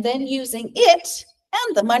 and then using it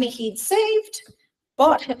and the money he'd saved,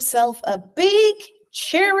 bought himself a big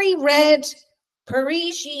cherry red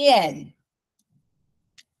Parisienne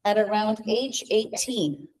at around age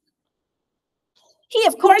 18. He,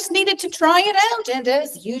 of course, needed to try it out, and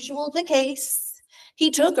as usual the case, he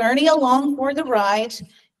took Ernie along for the ride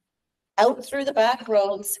out through the back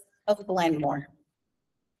roads of Glenmore.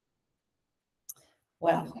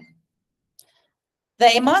 Well,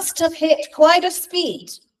 they must have hit quite a speed,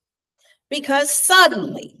 because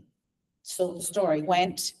suddenly, so the story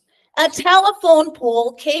went, a telephone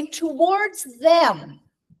pole came towards them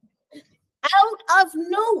out of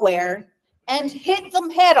nowhere and hit them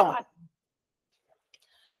head on.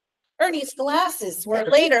 Ernie's glasses were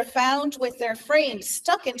later found with their frames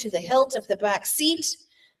stuck into the hilt of the back seat,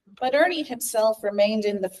 but Ernie himself remained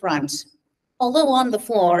in the front, although on the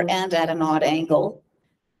floor and at an odd angle,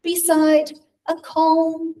 beside a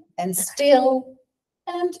calm and still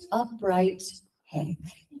and upright Hank.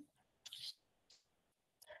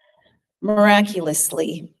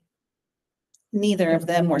 Miraculously, neither of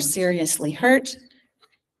them were seriously hurt,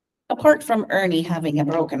 apart from Ernie having a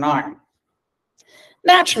broken arm.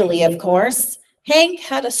 Naturally, of course, Hank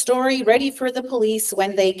had a story ready for the police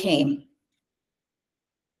when they came.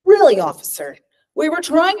 Really, officer, we were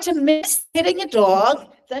trying to miss hitting a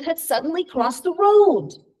dog that had suddenly crossed the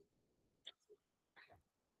road.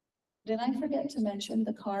 Did I forget to mention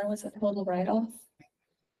the car was a total write-off?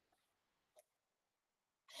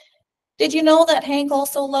 Did you know that Hank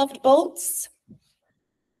also loved boats?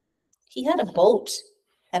 He had a boat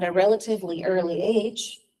at a relatively early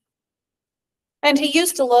age. And he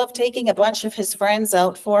used to love taking a bunch of his friends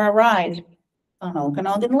out for a ride on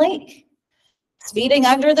Okanagan Lake, speeding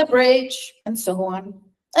under the bridge and so on,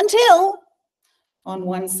 until on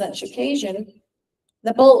one such occasion,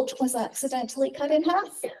 the boat was accidentally cut in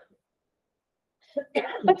half.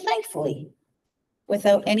 But thankfully,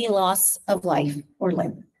 without any loss of life or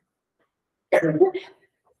limb.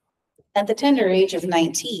 At the tender age of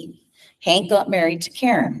 19, Hank got married to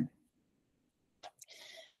Karen.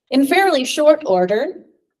 In fairly short order,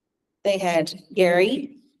 they had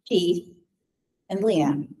Gary, Keith, and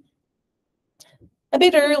Leanne. A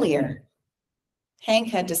bit earlier, Hank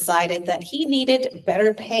had decided that he needed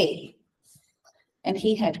better pay, and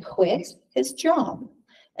he had quit his job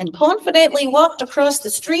and confidently walked across the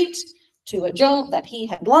street to a job that he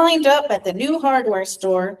had lined up at the new hardware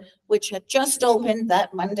store, which had just opened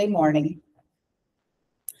that Monday morning.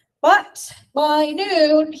 But by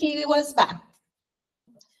noon, he was back,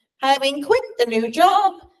 having quit the new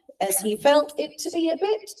job as he felt it to be a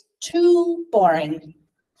bit too boring.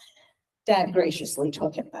 Dad graciously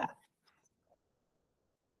took it back.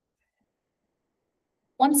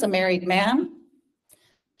 Once a married man,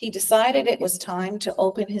 he decided it was time to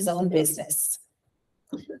open his own business.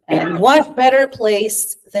 And what better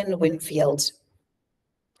place than Winfield?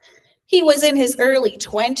 He was in his early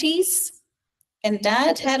 20s, and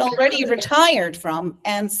Dad had already retired from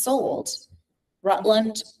and sold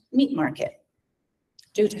Rutland Meat Market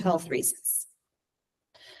due to health reasons.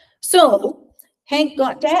 So Hank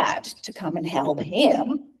got Dad to come and help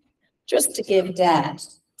him, just to give Dad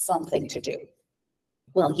something to do.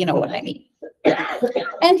 Well, you know what I mean.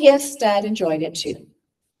 And yes, Dad enjoyed it too.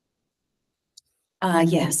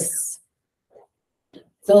 Yes.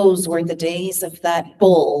 Those were the days of that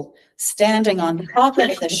bull standing on top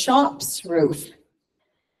of the shop's roof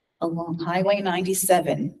along Highway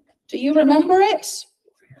 97. Do you remember it?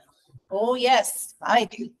 Oh, yes, I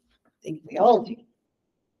do. I think we all do.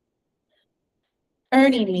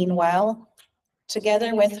 Ernie, meanwhile,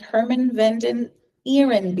 together with Herman Venden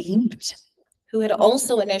Ehrenbeemt, who had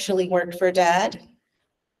also initially worked for Dad,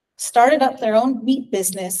 started up their own meat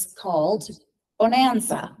business called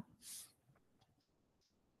Bonanza.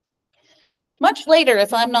 Much later,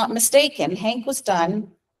 if I'm not mistaken, Hank was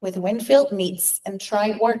done with Winfield Meats and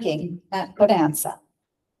tried working at Bonanza,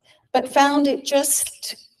 but found it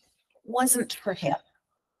just wasn't for him.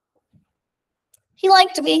 He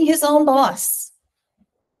liked being his own boss.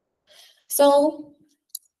 So,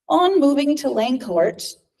 on moving to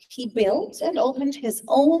Langcourt, he built and opened his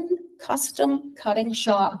own custom cutting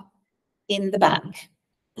shop in the back.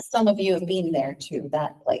 Some of you have been there to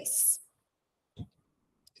that place.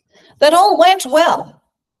 That all went well.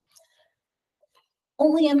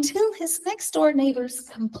 Only until his next door neighbor's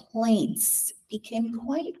complaints became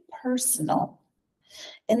quite personal.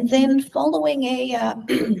 And then following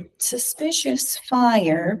a suspicious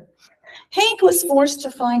fire, Hank was forced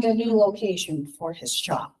to find a new location for his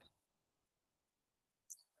shop.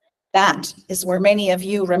 That is where many of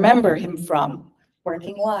you remember him from,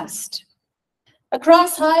 working last.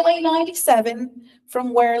 across Highway 97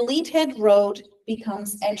 from where Leadhead Road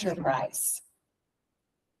becomes Enterprise.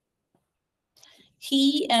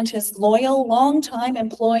 He and his loyal, longtime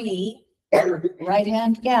employee,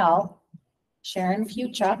 right-hand gal, Sharon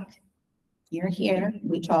Fuchuk, you're here,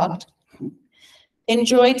 we talked,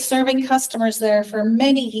 enjoyed serving customers there for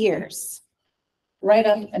many years, right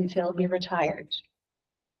up until he retired.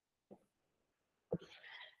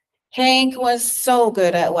 Hank was so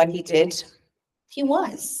good at what he did. He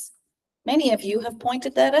was. Many of you have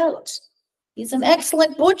pointed that out. He's an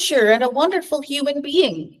excellent butcher and a wonderful human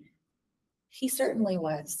being. He certainly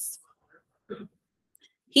was.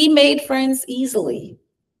 He made friends easily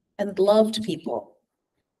and loved people,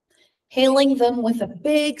 hailing them with a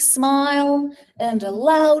big smile and a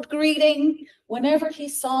loud greeting whenever he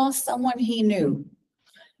saw someone he knew.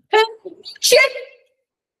 Shit!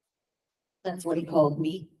 That's what he called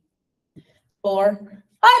me. Or,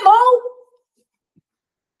 hi, Mo!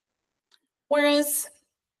 Whereas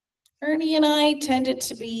Ernie and I tended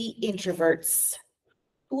to be introverts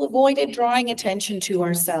who avoided drawing attention to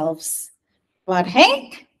ourselves. But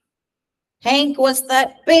Hank was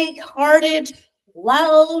that big-hearted,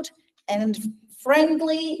 loud, and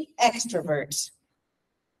friendly extrovert.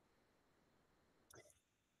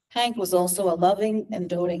 Hank was also a loving and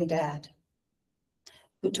doting dad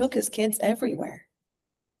who took his kids everywhere.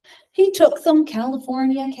 He took them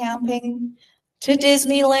California camping, to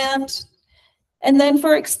Disneyland, and then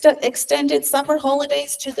for extended summer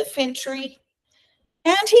holidays to the Fintry.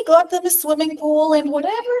 And he got them a swimming pool and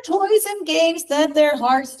whatever toys and games that their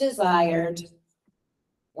hearts desired.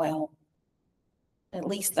 Well, at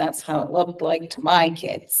least that's how it looked like to my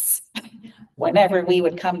kids whenever we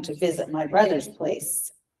would come to visit my brother's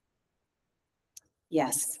place.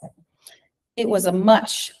 Yes, it was a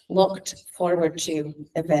much looked forward to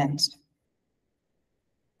event.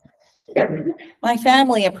 My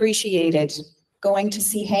family appreciated going to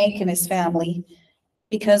see Hank and his family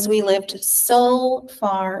because we lived so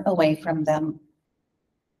far away from them.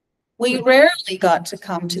 We rarely got to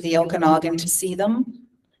come to the Okanagan to see them,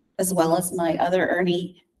 as well as my other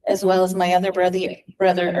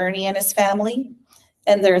brother Ernie and his family,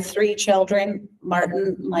 and their 3 children,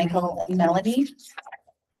 Martin, Michael, and Melanie.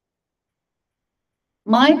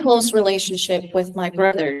 My close relationship with my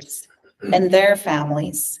brothers and their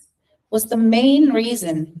families was the main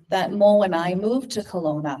reason that Mo and I moved to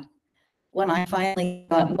Kelowna when I finally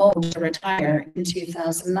got Mo to retire in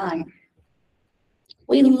 2009.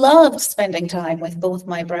 We loved spending time with both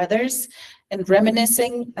my brothers and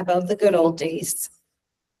reminiscing about the good old days.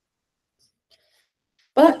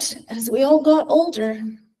 But as we all got older,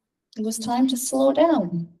 it was time to slow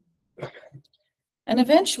down. And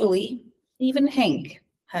eventually, even Hank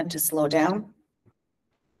had to slow down.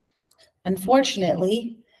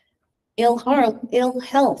 Unfortunately, ill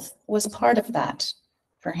health was part of that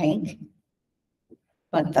for Hank.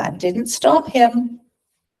 But that didn't stop him.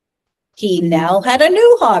 He now had a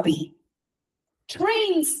new hobby,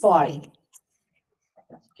 train spotting.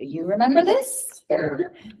 Do you remember this?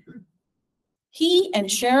 He and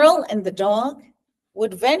Cheryl and the dog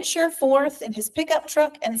would venture forth in his pickup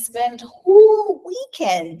truck and spend whole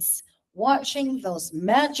weekends watching those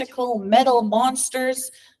magical metal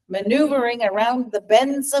monsters maneuvering around the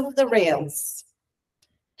bends of the rails.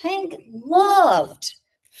 Hank loved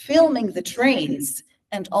filming the trains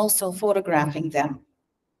and also photographing them.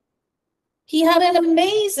 He had an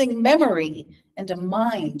amazing memory and a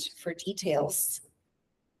mind for details,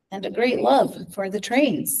 and a great love for the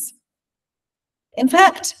trains. In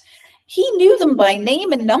fact, he knew them by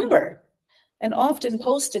name and number, and often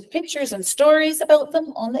posted pictures and stories about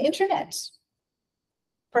them on the internet.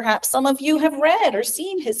 Perhaps some of you have read or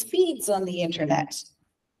seen his feeds on the internet.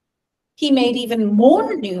 He made even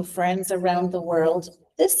more new friends around the world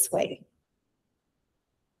this way.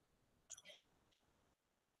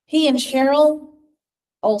 He and Cheryl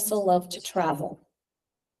also loved to travel,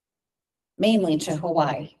 mainly to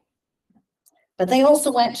Hawaii. But they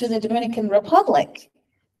also went to the Dominican Republic,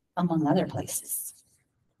 among other places.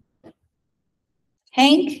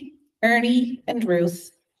 Hank, Ernie, and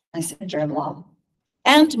Ruth, my sister-in-law,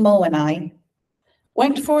 and Mo and I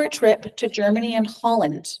went for a trip to Germany and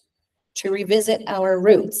Holland to revisit our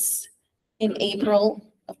roots in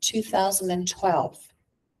April of 2012.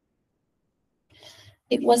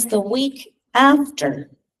 It was the week after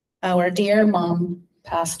our dear mom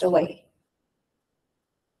passed away.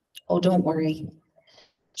 Oh, don't worry.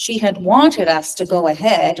 She had wanted us to go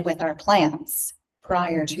ahead with our plans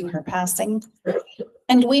prior to her passing,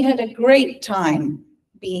 and we had a great time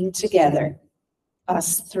being together,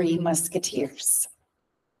 us 3 musketeers.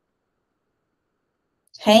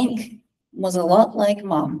 Hank was a lot like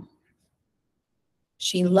Mom.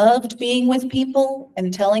 She loved being with people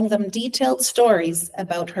and telling them detailed stories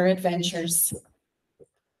about her adventures.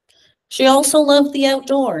 She also loved the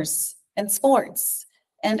outdoors and sports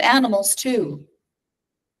and animals too,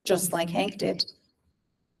 just like Hank did.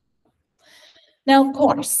 Now, of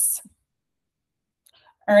course,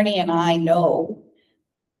 Ernie and I know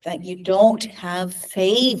that you don't have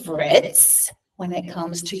favorites when it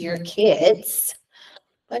comes to your kids.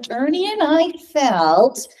 But Ernie and I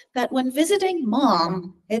felt that when visiting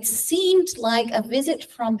Mom, it seemed like a visit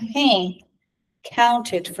from Hank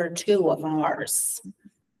counted for two of ours.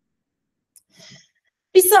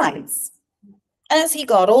 Besides, as he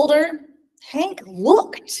got older, Hank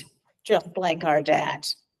looked just like our dad,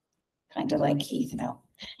 kind of like Keith now.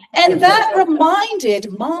 And that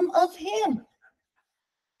reminded Mom of him.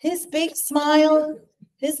 His big smile,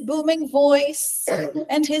 his booming voice,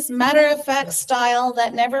 and his matter-of-fact style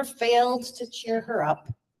that never failed to cheer her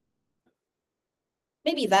up.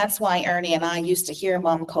 Maybe that's why Ernie and I used to hear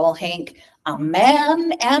Mom call Hank a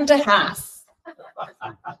man and a half.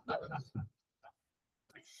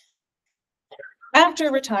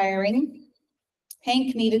 After retiring,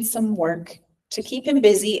 Hank needed some work to keep him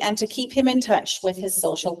busy and to keep him in touch with his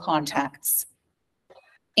social contacts.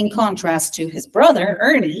 In contrast to his brother,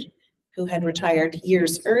 Ernie, who had retired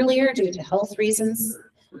years earlier due to health reasons,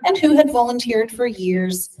 and who had volunteered for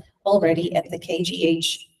years already at the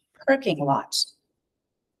KGH parking lot.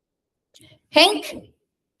 Hank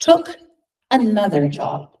took another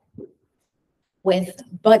job with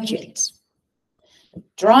budget,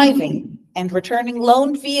 driving and returning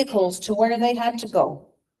loaned vehicles to where they had to go.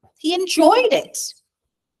 He enjoyed it.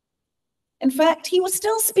 In fact, he was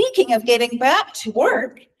still speaking of getting back to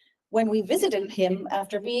work when we visited him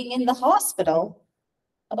after being in the hospital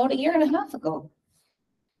about 1.5 years ago.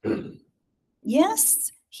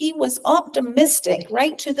 Yes, he was optimistic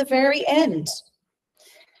right to the very end.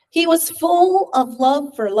 He was full of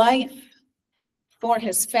love for life, for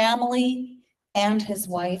his family, and his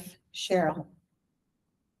wife, Cheryl.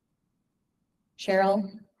 Cheryl,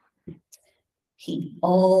 he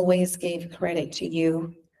always gave credit to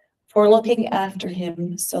you for looking after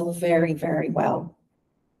him so very, very well.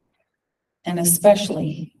 And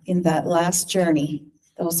especially in that last journey,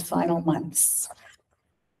 those final months.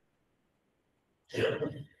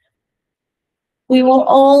 We will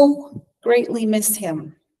all greatly miss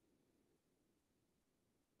him.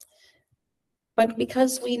 But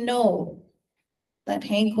because we know that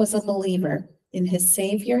Hank was a believer in his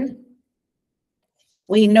Savior,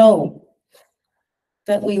 we know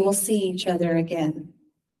that we will see each other again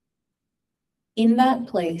in that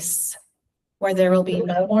place where there will be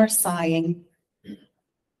no more sighing,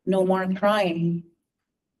 no more crying,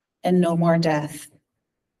 and no more death.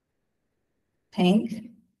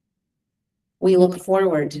 Hank, we look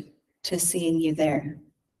forward to seeing you there.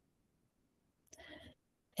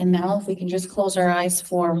 And now if we can just close our eyes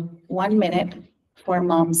for 1 minute for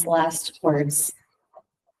Mom's last words.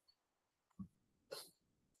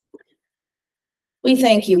 We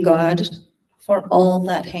thank you, God, for all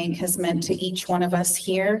that Hank has meant to each one of us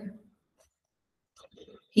here.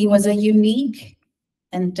 He was a unique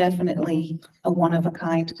and definitely a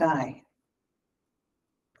one-of-a-kind guy.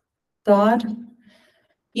 God,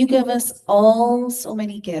 you give us all so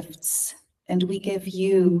many gifts, and we give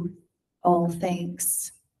you all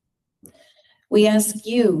thanks. We ask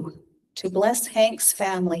you to bless Hank's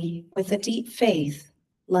family with a deep faith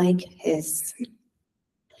like his,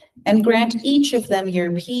 and grant each of them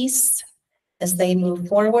your peace as they move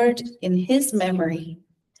forward in his memory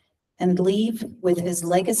and leave with his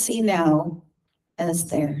legacy now as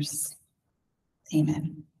theirs.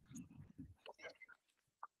 Amen.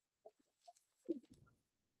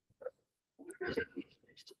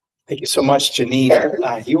 Thank you so much,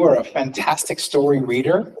 Janine. You are a fantastic story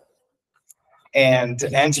reader. And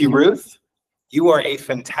Auntie Ruth, you are a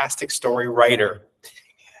fantastic story writer.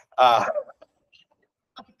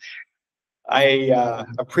 I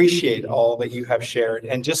appreciate all that you have shared.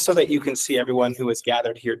 And just so that you can see everyone who is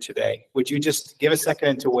gathered here today, would you just give a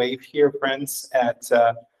second to wave here, friends, at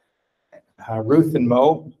Ruth and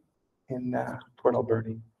Mo in Port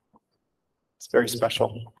Alberta. It's very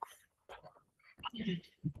special.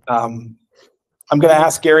 I'm going to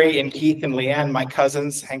ask Gary and Keith and Leanne, my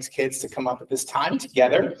cousins, Hank's kids, to come up at this time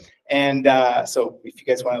together. And so if you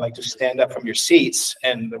guys want to just stand up from your seats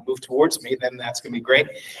and move towards me, then that's going to be great.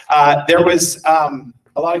 There was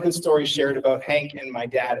a lot of good stories shared about Hank and my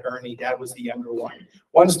dad, Ernie. Dad was the younger one.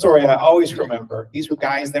 One story I always remember, these were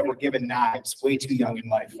guys that were given knives way too young in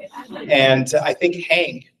life. And I think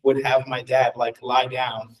Hank would have my dad lie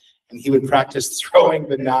down and he would practice throwing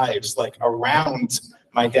the knives like around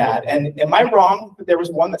my dad. And am I wrong? There was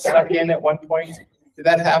one that stuck in at one point. Did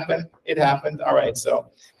that happen? It happened. All right. So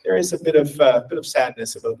there is a bit of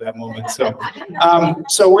sadness about that moment. So,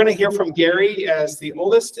 so we're going to hear from Gary as the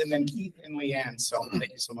oldest, and then Keith and Leanne. So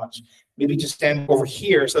thank you so much. Maybe just stand over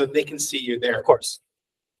here so that they can see you there. Of course.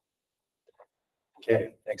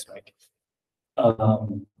 Okay, thanks, Mike.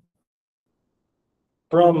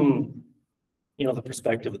 From the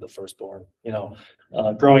perspective of the firstborn,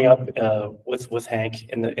 growing up with Hank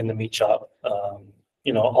in the meat shop,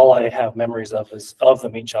 all I have memories of is of the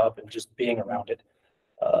meat shop and just being around it.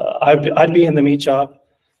 I'd be in the meat shop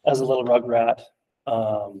as a little rug rat,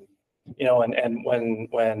 and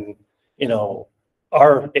when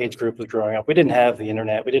our age group was growing up, we didn't have the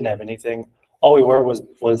internet, we didn't have anything. All we were was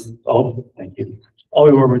oh, thank you. All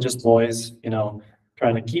we were just boys,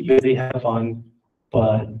 trying to keep busy, have fun,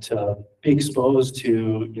 but be exposed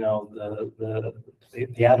to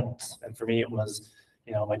the adults. And for me, it was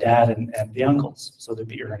my dad and the uncles. So there'd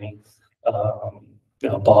be Ernie,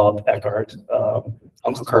 Bob, Eckhart,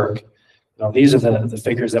 Uncle Kirk. These are the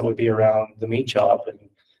figures that would be around the meat shop.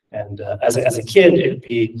 And as a kid, it'd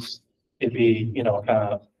be kind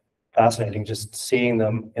of fascinating just seeing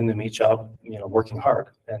them in the meat shop, working hard,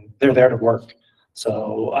 and they're there to work.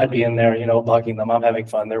 So I'd be in there, bugging them. I'm having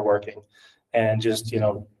fun. They're working, and just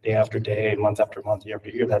day after day, month after month, year after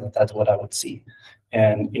year, that's what I would see.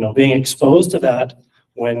 And being exposed to that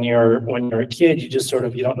when you're a kid, you just sort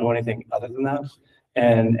of you don't know anything other than that,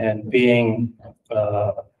 and being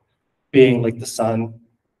like the son,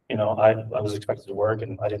 I was expected to work,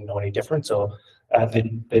 and I didn't know any different. So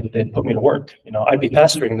they'd put me to work. I'd be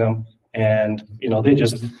pestering them, and they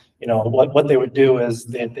just what they would do is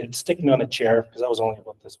they'd stick me on a chair, because I was only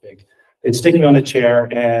about this big. They'd stick me on a chair,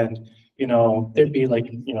 and there'd be like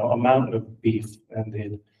a mountain of beef, and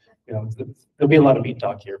they'd there'll be a lot of meat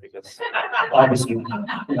talk here, because obviously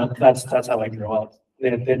that's how I grew up.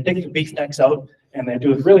 They'd take the beef necks out, and they'd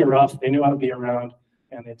do it really rough. They knew how to be around,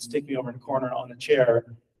 and they'd stick me over in the corner on the chair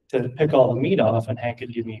to pick all the meat off, and Hank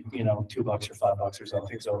could give me $2 or $5 or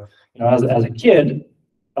something. So as a kid,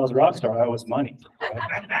 I was a rock star. I was money.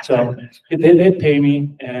 Right? So they'd pay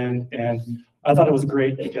me, and I thought it was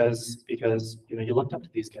great because you looked up to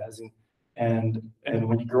these guys, and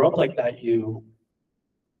when you grow up like that, you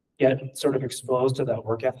get sort of exposed to that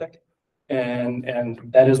work ethic, and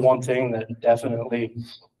that is one thing that definitely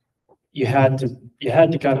you had to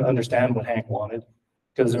kind of understand what Hank wanted,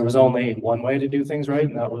 because there was only one way to do things right,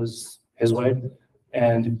 and that was his way.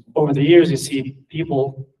 And over the years, you see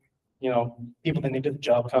people that needed the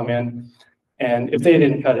job come in, and if they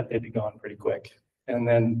didn't cut it, they'd be gone pretty quick. And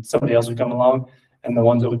then somebody else would come along, and the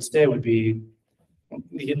ones that would stay would be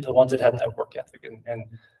the ones that had that work ethic, and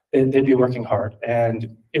they'd be working hard.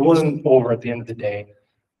 And it wasn't over at the end of the day.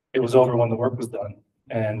 It was over when the work was done.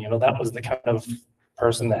 And that was the kind of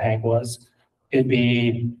person that Hank was. It'd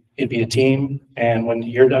be a team, and when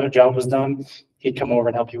your job was done, he'd come over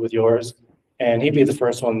and help you with yours, and he'd be the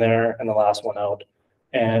first one there and the last one out.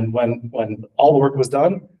 And when all the work was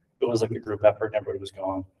done, it was like a group effort, and everybody was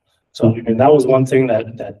gone. So that was one thing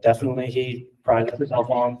that definitely he prided himself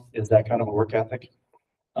on, is that kind of a work ethic.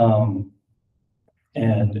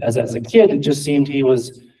 And as a kid, it just seemed he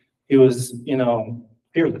was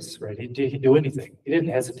fearless, right? He'd do anything. He didn't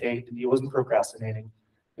hesitate. He wasn't procrastinating.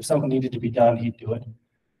 If something needed to be done, he'd do it.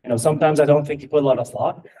 Sometimes I don't think he put a lot of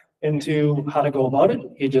thought into how to go about it.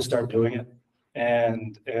 He'd just start doing it.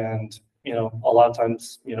 And a lot of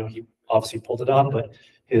times, he obviously pulled it off, but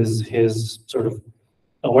his sort of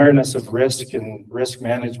awareness of risk and risk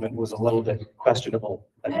management was a little bit questionable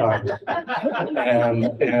at times.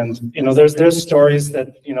 And there's stories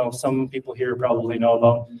that some people here probably know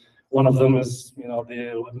about. One of them is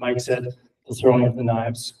what Mike said, the throwing of the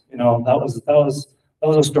knives. That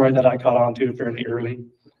was a story that I caught on to fairly early.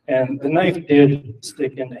 And the knife did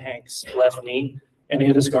stick into Hank's left knee, and he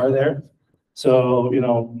had a scar there. So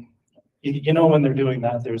when they're doing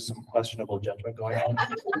that, there's some questionable judgment going on.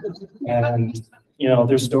 And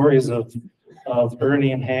there's stories of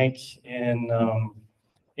Ernie and Hank in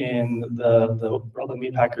the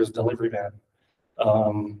meat packers delivery van.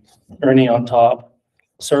 Ernie on top,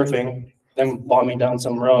 surfing, then bombing down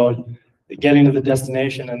some road, getting to the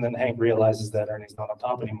destination, and then Hank realizes that Ernie's not on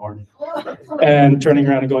top anymore, and turning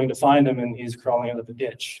around and going to find him, and he's crawling out of the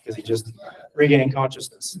ditch because he just regained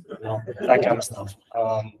consciousness. That kind of stuff.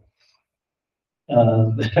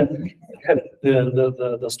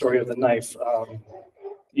 The story of the knife,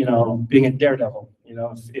 being a daredevil.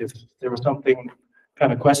 If there was something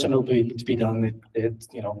kind of questionable to be done, they'd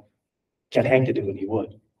get Hank to do it, he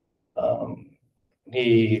would.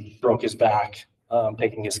 he broke his back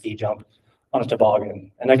taking a ski jump on a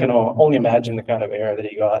toboggan. And I can only imagine the kind of air that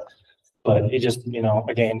he got. But he just, you know,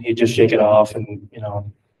 again, he'd just shake it off and, you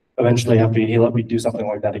know, eventually he let me do something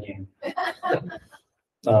like that again.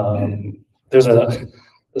 There's a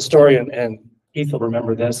story, and Keith will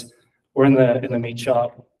remember this. We're in the meat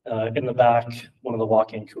shop, in the back, one of the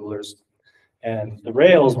walk-in coolers, and the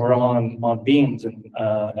rails were on beams. And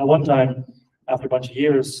at one time, after a bunch of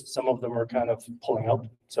years, some of them were kind of pulling up.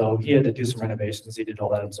 So he had to do some renovations. He did all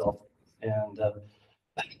that himself, and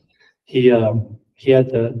he had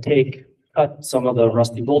to cut some of the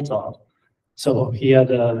rusty bolts off. So he had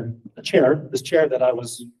this chair that I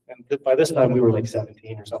was, and by this time we were like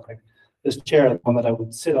 17 or something. This chair, one that I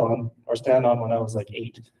would sit on or stand on when I was like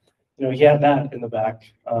 8. You know, he had that in the back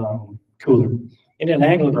cooler in an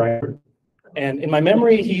angle grinder. And in my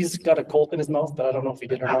memory, he's got a Colt in his mouth, but I don't know if he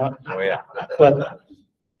did or not. Oh yeah. But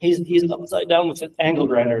he's upside down with an angle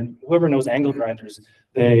grinder. And whoever knows angle grinders,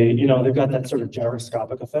 they've got that sort of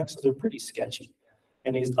gyroscopic effect, so they're pretty sketchy.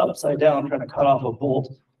 And he's upside down trying to cut off a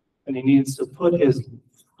bolt, and he needs to put his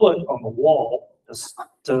foot on the wall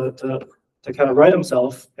to kind of right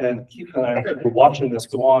himself. And Keith and I were watching this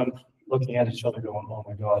go on, looking at each other going, oh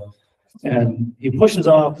my God. And he pushes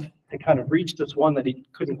off to kind of reach this one that he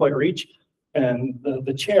couldn't quite reach. And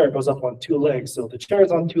the chair goes up on 2 legs. So the chair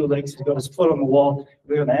is on 2 legs. He's got his foot on the wall.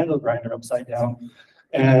 We have an angle grinder upside down.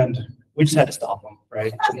 And we just had to stop him,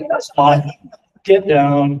 right? Spot, get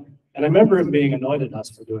down. And I remember him being annoyed at us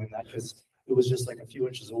for doing that because it was just like a few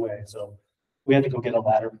inches away. So we had to go get a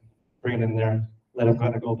ladder, bring it in there, let him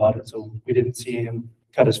kind of go about it. So we didn't see him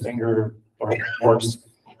cut his finger or worse.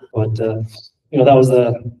 But that was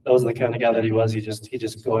the kind of guy that he was. He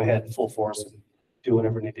just go ahead full force and do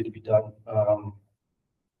whatever needed to be done.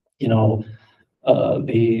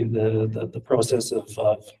 The process of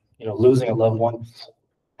losing a loved one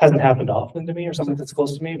hasn't happened often to me or something that's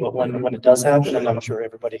close to me, but when it does happen, and I'm sure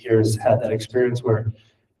everybody here has had that experience where,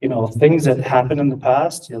 things that happened in the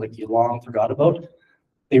past, you long forgot about,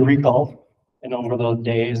 they recall, and over those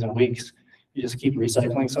days and weeks, you just keep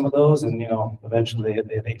recycling some of those, and eventually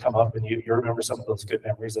they come up, and you remember some of those good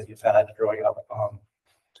memories that you've had growing up.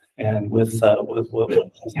 And with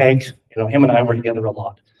Hank, him and I were together a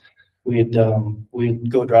lot. We'd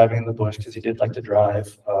go driving in the bush because he did like to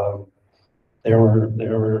drive. There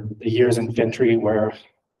were the years in Fintry where,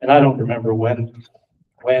 and I don't remember when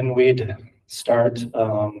we'd start.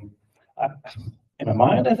 In my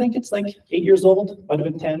mind, I think it's like 8 years old, might have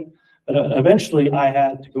been 10. But eventually, I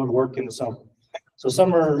had to go to work in the summer. So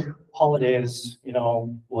summer holidays,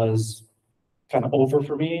 was kind of over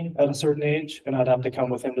for me at a certain age, and I'd have to come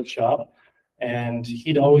with him to the shop. And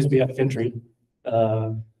he'd always be at Fintry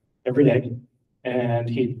every day, and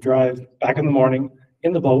he'd drive back in the morning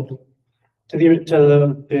in the boat to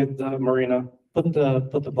the marina, put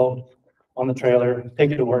the boat on the trailer,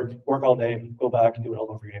 take it to work all day, go back and do it all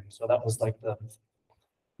over again. So that was like the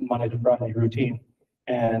Monday to Friday routine.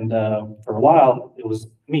 And for a while, it was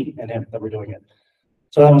me and him that were doing it.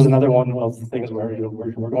 So that was another one of the things where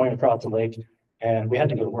we're going across the lake, and we had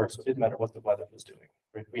to go to work, so it didn't matter what the weather was doing.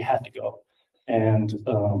 Right? We had to go. And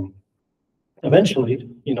eventually,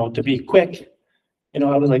 to be quick,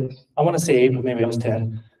 I was like, I want to say 8, but maybe I was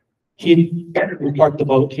 10. He'd park the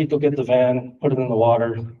boat, he'd go get the van, put it in the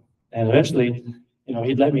water, and eventually,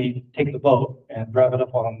 he'd let me take the boat and drive it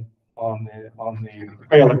up on the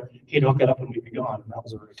trailer. He'd hook it up and we'd be gone. And that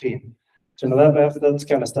was a routine. So that's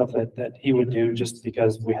kind of stuff that he would do just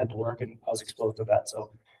because we had to work and I was exposed to that. So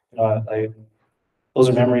those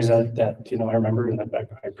are memories that I remember and that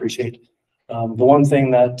I appreciate. The one thing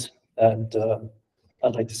that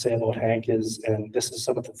I'd like to say about Hank is, and this is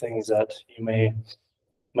some of the things that you may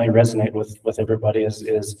resonate with everybody,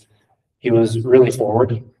 is he was really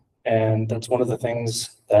forward, and that's one of the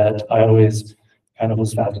things that I always kind of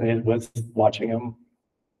was fascinated with watching him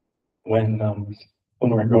when we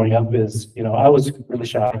were growing up. Is I was really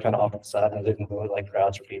shy, kind of off to the side. I didn't really like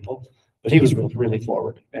crowds or people, but he was really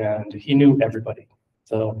forward, and he knew everybody.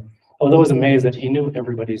 So I was always amazed that he knew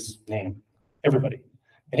everybody's name, everybody.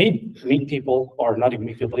 And he'd meet people, or not even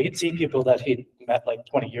meet people, he'd see people that he'd met like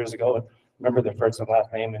 20 years ago and remember their first and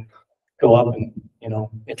last name and go up and,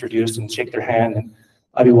 introduce and shake their hand. And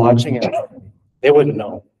I'd be watching and they wouldn't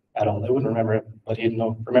know at all. They wouldn't remember it, but he'd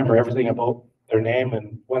remember everything about their name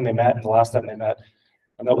and when they met and the last time they met.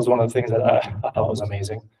 And that was one of the things that I thought was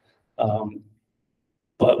amazing.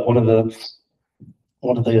 But one of the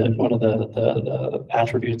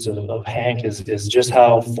attributes of Hank is just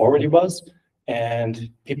how forward he was. And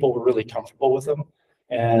people were really comfortable with him.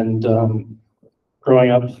 And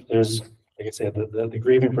growing up, there's, like I said, the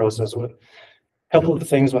grieving process. couple of the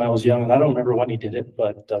things when I was young, and I don't remember when he did it,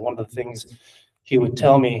 but one of the things he would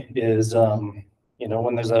tell me is, you know,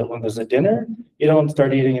 when there's a dinner, you don't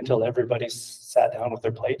start eating until everybody's sat down with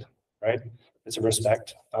their plate, right? It's a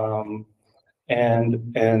respect.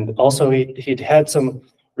 And also he'd had some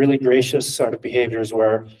really gracious sort of behaviors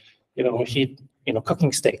where, you know,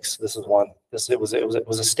 cooking steaks. This is one. It was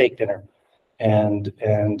a steak dinner, and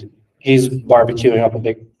he's barbecuing up a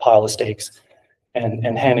big pile of steaks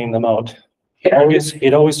and handing them out.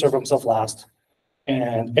 He'd always serve himself last,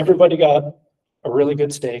 and everybody got a really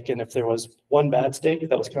good steak. And if there was one bad steak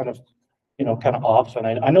that was kind of off, and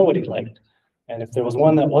I know what he liked, and if there was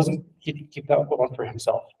one that wasn't, he'd keep that one for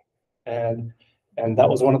himself. And that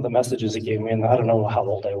was one of the messages he gave me. And I don't know how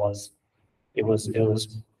old I was. It was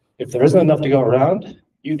if there isn't enough to go around,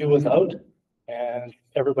 you do without, and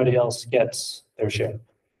everybody else gets their share.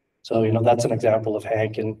 So, you know, that's an example of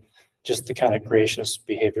Hank and just the kind of gracious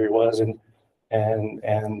behavior he was, and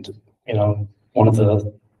you know, one of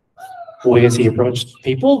the ways he approached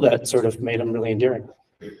people that sort of made him really endearing.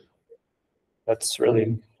 That's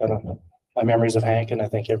really, I don't know, my memories of Hank, and I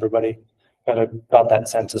think everybody kind of got that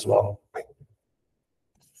sense as well.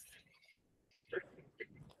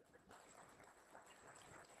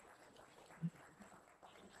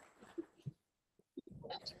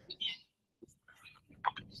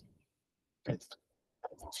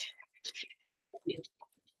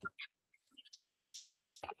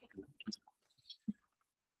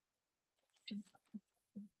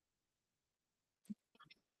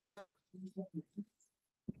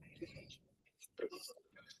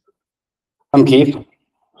 I'm Keith.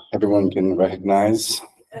 Everyone can recognize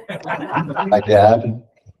my dad,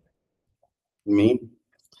 me.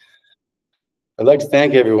 I'd like to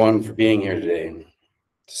thank everyone for being here today to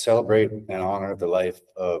celebrate and honor the life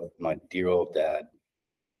of my dear old dad,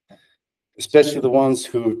 especially the ones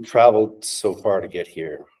who traveled so far to get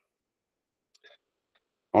here.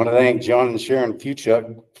 I want to thank John and Sharon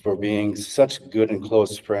Fuchuk for being such good and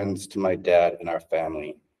close friends to my dad and our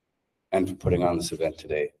family, and for putting on this event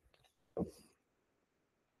today.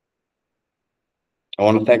 I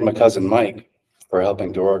want to thank my cousin Mike for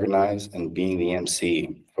helping to organize and being the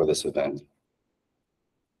MC for this event.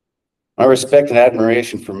 My respect and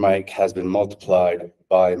admiration for Mike has been multiplied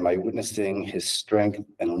by my witnessing his strength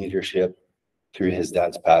and leadership through his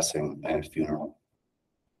dad's passing and funeral.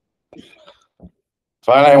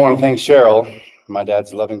 Finally, I want to thank Cheryl, my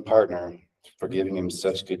dad's loving partner, for giving him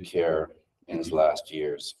such good care in his last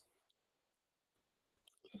years.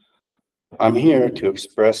 I'm here to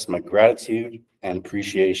express my gratitude and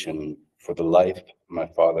appreciation for the life my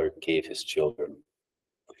father gave his children.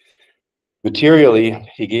 Materially,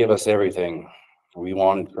 he gave us everything we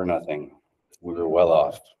wanted for nothing. We were well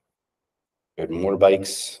off. We had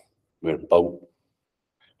motorbikes, we had a boat,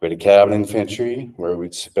 we had a cabin in Fintry where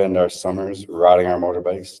we'd spend our summers riding our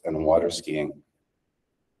motorbikes and water skiing.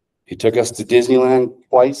 He took us to Disneyland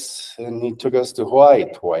twice, and he took us to Hawaii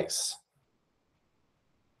twice.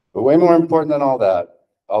 But way more important than all that,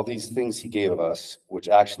 all these things he gave us, which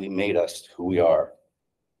actually made us who we are,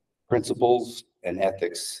 principles and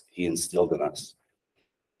ethics he instilled in us.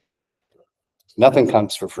 Nothing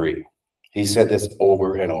comes for free. He said this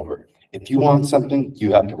over and over. If you want something,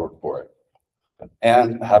 you have to work for it.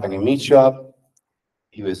 And having a meat shop,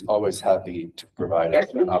 he was always happy to provide us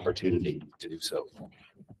an opportunity to do so.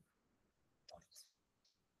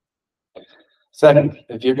 Second,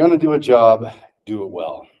 if you're going to do a job, do it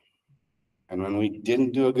well. And when we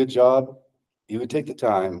didn't do a good job, he would take the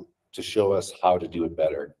time to show us how to do it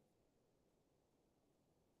better.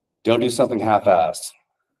 Don't do something half-assed.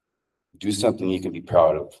 Do something you can be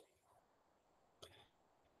proud of.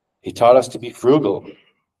 He taught us to be frugal.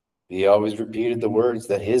 He always repeated the words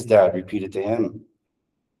that his dad repeated to him.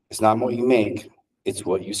 It's not what you make, it's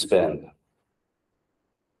what you spend.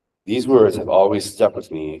 These words have always stuck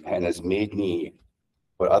with me and has made me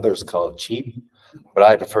what others call cheap, but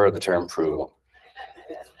I prefer the term frugal.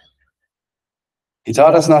 He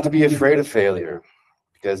taught us not to be afraid of failure,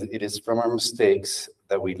 because it is from our mistakes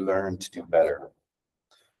that we learn to do better.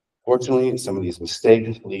 Fortunately, some of these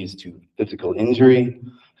mistakes lead to physical injury,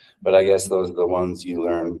 but I guess those are the ones you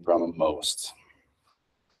learn from most.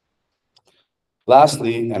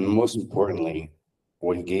 Lastly, and most importantly,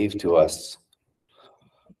 what he gave to us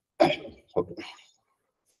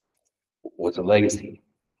was a legacy.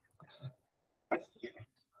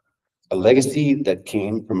 A legacy that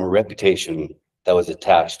came from a reputation that was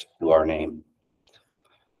attached to our name.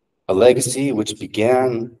 A legacy which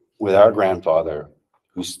began with our grandfather,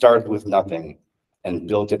 who started with nothing and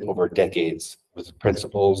built it over decades with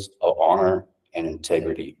principles of honor and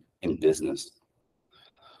integrity in business.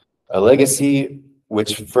 A legacy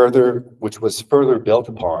which was further built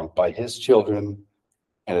upon by his children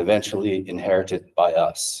and eventually inherited by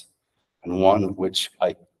us, and one which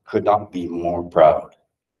I could not be more proud.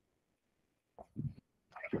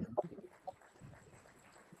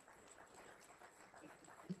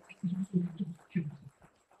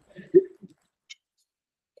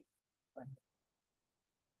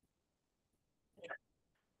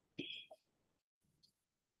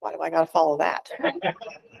 Why do I gotta follow that?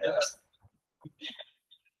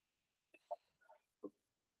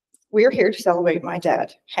 We're here to celebrate my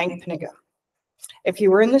dad, Hank Penninga. If you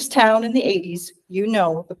were in this town in the 80s, you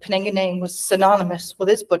know the Penninga name was synonymous with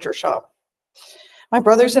his butcher shop. My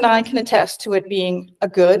brothers and I can attest to it being a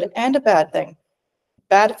good and a bad thing.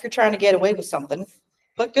 Bad if you're trying to get away with something,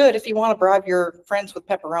 but good if you want to bribe your friends with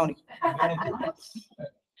pepperoni.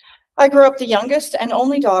 I grew up the youngest and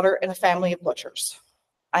only daughter in a family of butchers.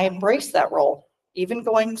 I embraced that role, even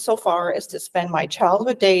going so far as to spend my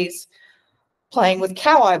childhood days playing with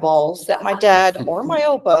cow eyeballs that my dad or my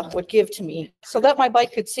opa would give to me so that my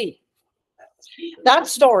bike could see. That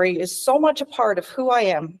story is so much a part of who I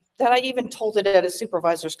am that I even told it at a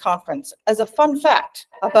supervisor's conference as a fun fact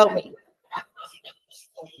about me.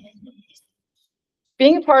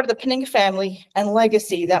 Being a part of the Penninga family and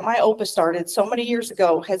legacy that my opa started so many years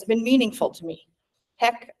ago has been meaningful to me.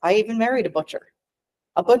 Heck, I even married a butcher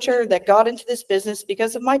that got into this business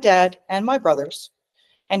because of my dad and my brothers,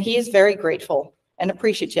 and he is very grateful and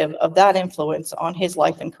appreciative of that influence on his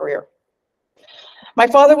life and career. My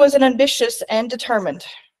father was an ambitious and determined.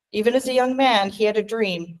 Even as a young man, he had a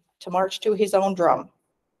dream to march to his own drum.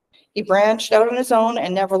 He branched out on his own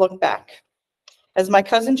and never looked back. As my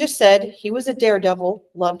cousin just said, he was a daredevil,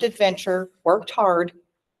 loved adventure, worked hard,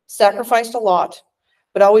 sacrificed a lot,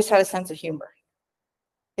 but always had a sense of humor.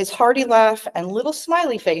 His hearty laugh and little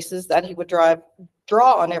smiley faces that he would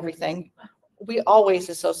draw on everything, we always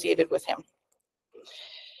associated with him.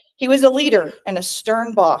 He was a leader and a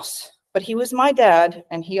stern boss, but he was my dad,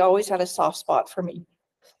 and he always had a soft spot for me.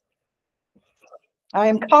 I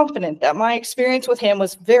am confident that my experience with him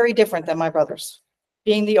was very different than my brother's.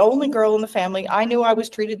 Being the only girl in the family, I knew I was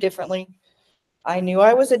treated differently. I knew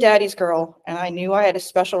I was a daddy's girl, and I knew I had a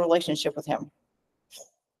special relationship with him.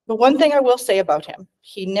 But one thing I will say about him,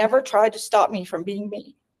 he never tried to stop me from being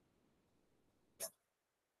me.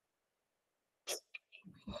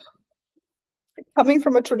 Coming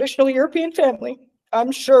from a traditional European family,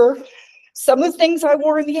 I'm sure some of the things I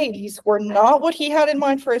wore in the 80s were not what he had in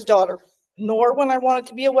mind for his daughter, nor when I wanted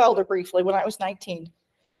to be a welder briefly when I was 19.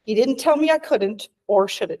 He didn't tell me I couldn't or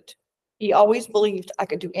shouldn't. He always believed I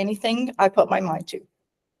could do anything I put my mind to.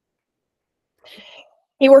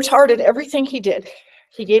 He worked hard at everything he did.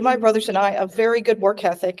 He gave my brothers and I a very good work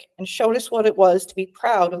ethic and showed us what it was to be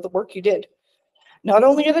proud of the work you did, not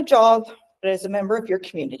only at a job, but as a member of your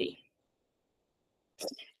community.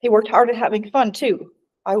 He worked hard at having fun too.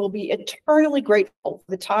 I will be eternally grateful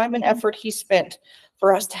for the time and effort he spent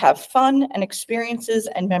for us to have fun and experiences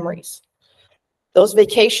and memories. Those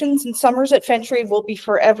vacations and summers at Fentry will be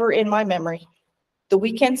forever in my memory. The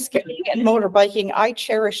weekend skiing and motorbiking I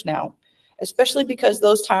cherish now, especially because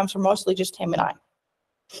those times were mostly just him and I.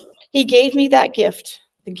 He gave me that gift,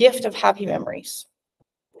 the gift of happy memories.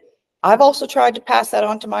 I've also tried to pass that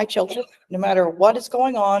on to my children, no matter what is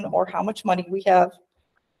going on or how much money we have.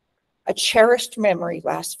 A cherished memory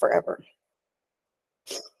lasts forever.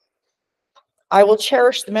 I will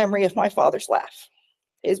cherish the memory of my father's laugh,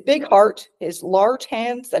 his big heart, his large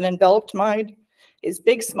hands that enveloped mine, his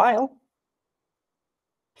big smile.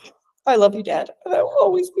 I love you, Dad, and I will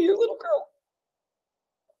always be your little girl.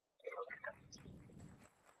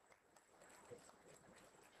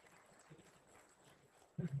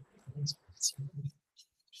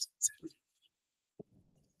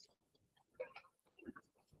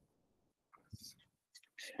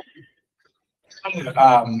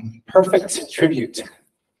 Perfect tribute.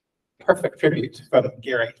 Perfect tribute from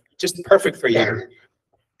Gary. Just perfect for you.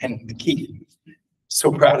 And Keith,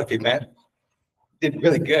 so proud of you, man. Did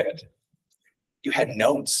really good. You had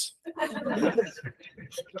notes.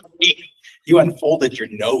 You unfolded your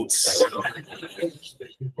notes.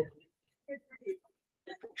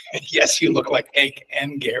 Yes, you look like Hank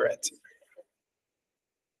and Garrett.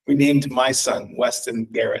 We named my son Weston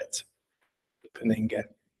Garrett Penninga.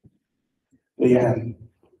 Leanne,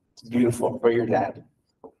 it's beautiful for your dad.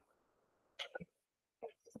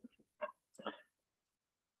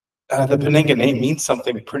 The Penninga name means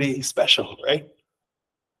something pretty special, right?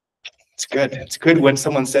 It's good. It's good when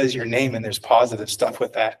someone says your name and there's positive stuff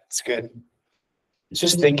with that. It's good. I was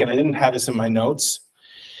just thinking, I didn't have this in my notes.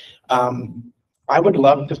 I would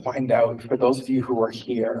love to find out, for those of you who are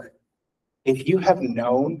here, If you have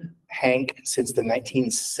known Hank since the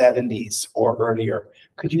 1970s or earlier,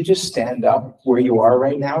 could you just stand up where you are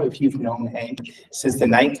right now if you've known Hank since the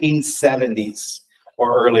 1970s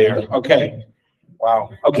or earlier? Okay. Wow.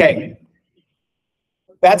 Okay.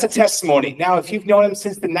 That's a testimony. Now, if you've known him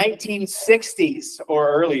since the 1960s or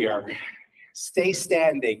earlier, stay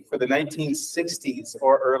standing for the 1960s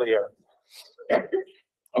or earlier.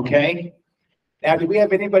 Okay. Now, do we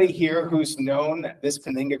have anybody here who's known this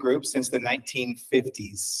Penninga group since the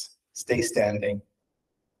 1950s? Stay standing.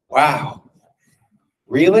 Wow.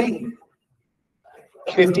 Really?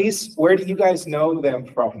 50s? Where do you guys know them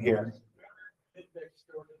from here?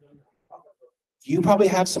 You probably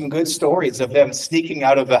have some good stories of them sneaking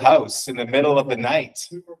out of the house in the middle of the night.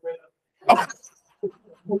 Oh.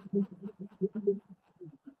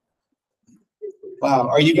 Wow.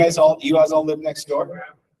 Are you guys all live next door?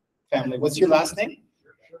 Family. What's your last name?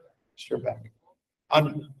 Sherbeck.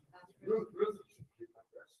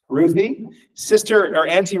 Ruthie? Sister or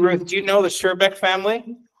Auntie Ruth, do you know the Sherbeck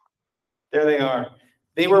family? There they are.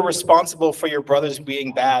 They were responsible for your brothers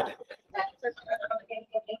being bad.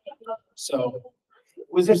 So,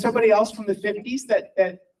 was there somebody else from the 50s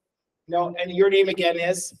that no, and your name again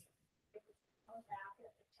is?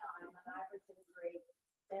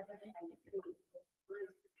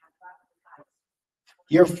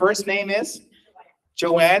 Your first name is?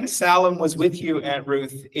 Joanne Salem was with you, Aunt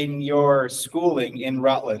Ruth, in your schooling in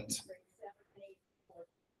Rutland.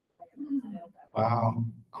 Wow,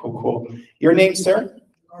 cool. Your name, sir?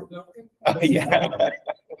 Oh, yeah.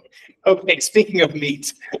 Okay, speaking of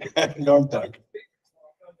meat, Norm Doug.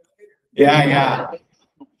 Yeah.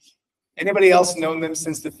 Anybody else known them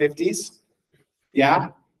since the 50s? Yeah?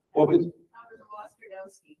 What was?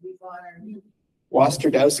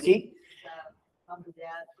 Wosterdowski?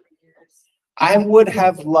 I would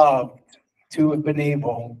have loved to have been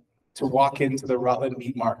able to walk into the Rutland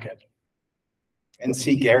meat market and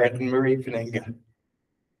see Garrett and Marie Penninga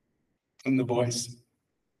and the boys.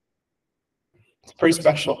 It's pretty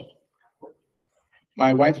special.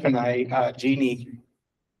 My wife and I, Jeannie,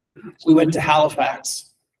 we went to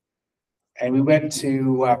Halifax and we went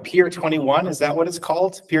to Pier 21. Is that what it's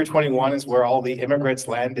called? Pier 21 is where all the immigrants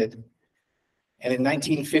landed. And in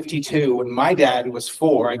 1952, when my dad was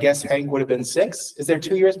 4, I guess Hank would have been 6. Is there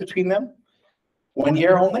 2 years between them? 1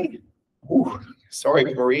 year only? Ooh,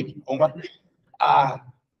 sorry, Marie, Oma.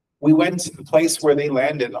 We went to the place where they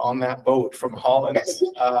landed on that boat from Holland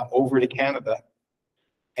over to Canada.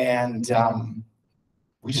 And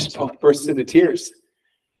we just both burst into tears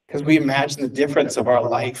because we imagined the difference of our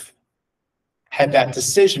life had that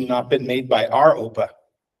decision not been made by our Opa.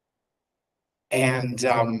 And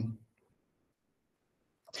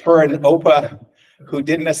for an Opa who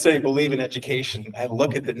didn't necessarily believe in education, I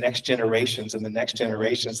look at the next generations and the next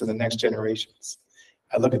generations and the next generations.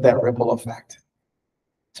 I look at that ripple effect.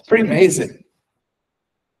 It's pretty amazing.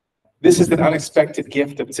 This is an unexpected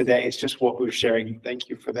gift of today. It's just what we're sharing. Thank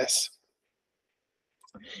you for this.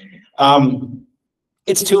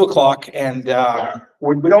 It's 2 o'clock and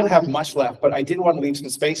we don't have much left, but I did want to leave some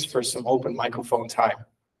space for some open microphone time.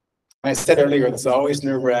 I said earlier, it's always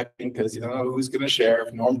nerve-wracking because you don't know who's going to share.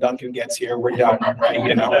 If Norm Duncan gets here, we're done, right?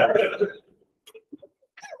 You know.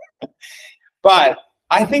 But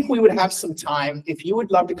I think we would have some time if you would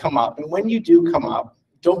love to come up. And when you do come up,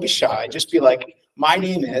 don't be shy. Just be like, my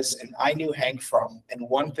name is, and I knew Hank from, and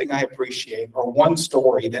one thing I appreciate, or one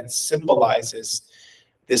story that symbolizes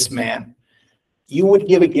this man. You would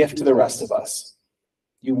give a gift to the rest of us.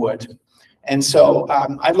 You would. And so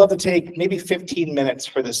I'd love to take maybe 15 minutes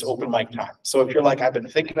for this open mic time. So if you're like, I've been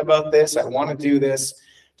thinking about this, I want to do this,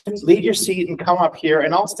 just leave your seat and come up here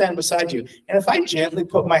and I'll stand beside you. And if I gently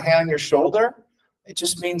put my hand on your shoulder, it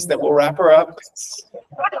just means that we'll wrap her up.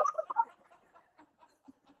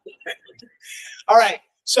 All right.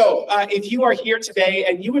 So if you are here today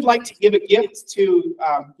and you would like to give a gift to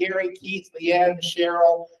Gary, Keith, Leanne,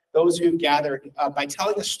 Cheryl, those who've gathered by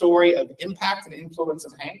telling a story of impact and influence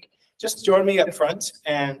of Hank, just join me up front.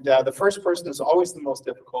 And the first person is always the most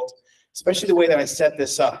difficult, especially the way that I set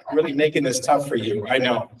this up, really making this tough for you, I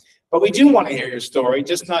know. But we do want to hear your story,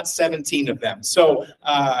 just not 17 of them. So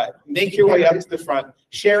make your way up to the front.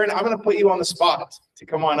 Sharon, I'm going to put you on the spot to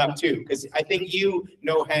come on up too, because I think you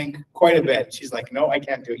know Hank quite a bit. She's like, no, I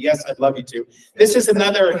can't do it. Yes, I'd love you to. This is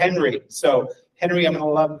another Henry. So Henry, I'm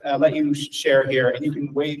going to let you share here, and you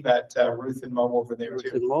can wave at Ruth and Mo over there too.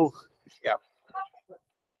 Ruth and Mo. Yeah.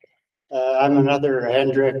 I'm another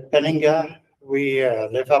Hendrik Penninga. We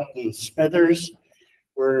live up in Smithers.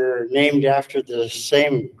 We're named after the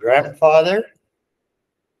same grandfather.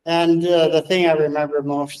 And the thing I remember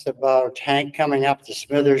most about Hank coming up to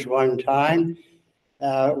Smithers one time,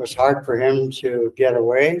 it was hard for him to get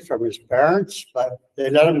away from his parents, but they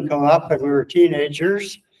let him come up and we were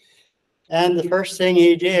teenagers. And the first thing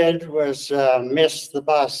he did was miss the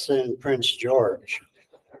bus in Prince George.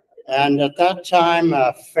 And at that time,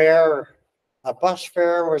 a bus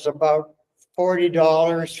fare was about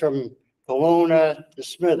 $40 from Kelowna to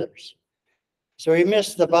Smithers. So he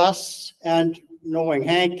missed the bus, and knowing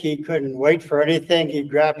Hank, he couldn't wait for anything. He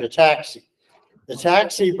grabbed a taxi. The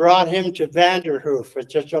taxi brought him to Vanderhoof,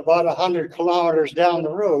 which is about 100 kilometers down the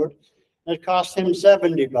road. It cost him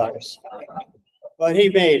 $70, but he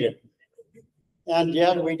made it. And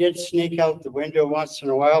yet we did sneak out the window once in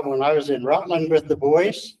a while when I was in Rutland with the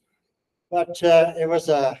boys. But it was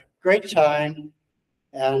a great time.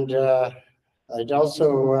 And I'd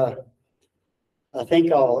also, I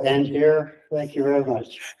think I'll end here. Thank you very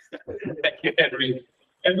much. Thank you, Henry.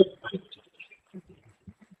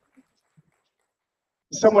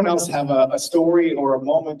 Someone else have a story or a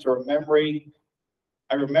moment or a memory?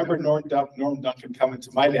 I remember Norm Duncan coming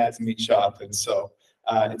to my dad's meat shop, and so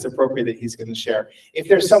it's appropriate that he's going to share. If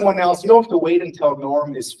there's someone else, you don't have to wait until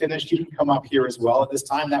Norm is finished. You can come up here as well at this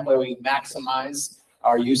time. That way we maximize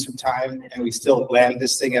our use of time and we still land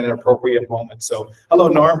this thing at an appropriate moment. So hello,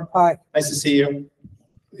 Norm. Hi. Nice to see you.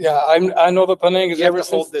 Yeah, I know the Penningas You have ever to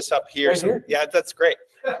hold since. this up here. Right So, here? yeah, that's great.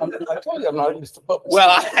 I told you I'm not used to puppets.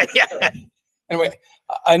 Well, yeah. Anyway,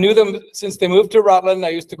 I knew them since they moved to Rutland. I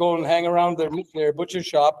used to go and hang around their butcher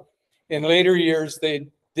shop. In later years, they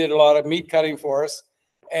did a lot of meat cutting for us.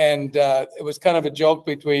 And it was kind of a joke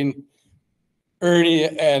between Ernie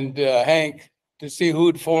and Hank to see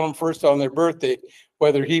who'd phone them first on their birthday,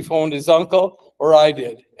 whether he phoned his uncle or I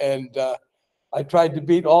did. And I tried to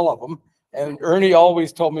beat all of them. And Ernie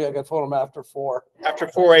always told me I could phone him after 4. After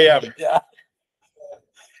 4 a.m. Yeah.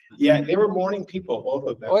 Yeah, they were morning people, both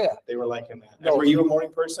of them. Oh, yeah. They were liking that. And were you a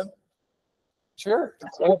morning person? Sure.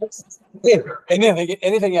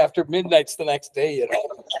 Anything after midnight's the next day, you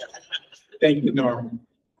know. Thank you, Norm.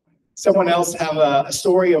 Someone else have a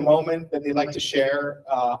story, a moment that they'd like to share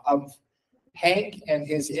of Hank and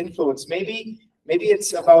his influence? Maybe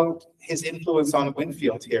it's about his influence on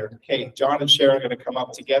Winfield here. Okay, John and Sharon are going to come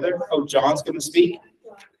up together. Oh, John's going to speak?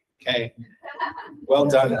 Okay, well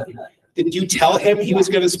done. Did you tell him he was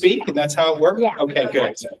going to speak and that's how it worked? Yeah. Okay,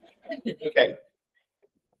 good. Okay.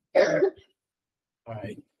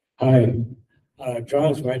 Hi,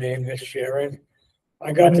 John's my name, this is Sharon.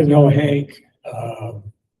 I got to know Hank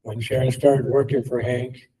when Sharon started working for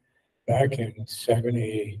Hank back in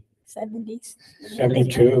 70s,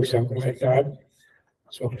 72, something like that.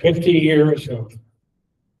 So 50 years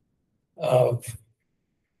of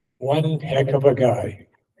one heck of a guy.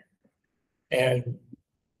 And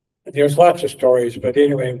there's lots of stories, but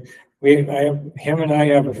anyway, him and I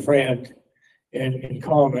have a friend in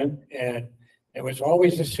common, and it was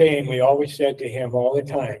always the same. We always said to him all the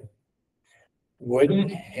time, wooden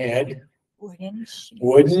head,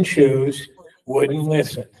 wooden shoes, wouldn't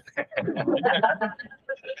listen.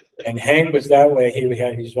 And Hank was that way. He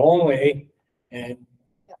had his own way, and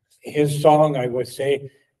his song, I would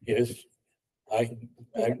say, is I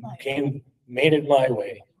made it my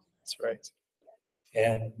way. That's right.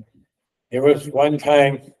 And there was one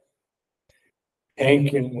time,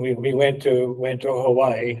 Hank and we went to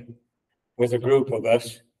Hawaii with a group of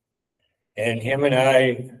us, and him and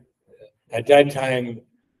I, at that time,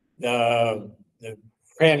 the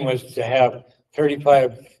plan was to have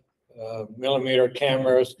 35 millimeter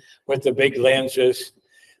cameras with the big lenses.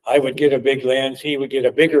 I would get a big lens, he would get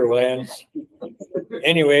a bigger lens.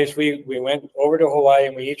 Anyways, we went over to Hawaii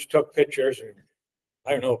and we each took pictures.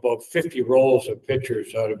 I don't know, about 50 rolls of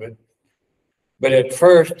pictures out of it. But at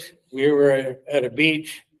first, we were at a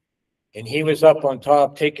beach and he was up on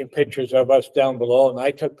top taking pictures of us down below, and I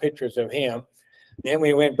took pictures of him. Then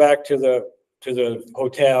we went back to the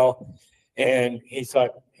hotel, and he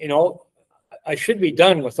thought, you know, I should be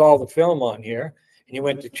done with all the film on here. And he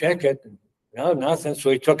went to check it. No, nothing. So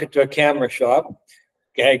he took it to a camera shop.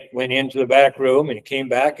 Guy went into the back room and he came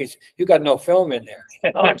back. He said, "You got no film in there."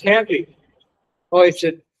 "Oh, it can't be." Oh, he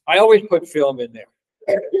said, "I always put film in there."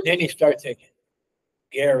 Then he started thinking,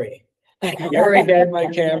 Gary had my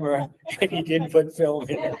camera and he didn't put film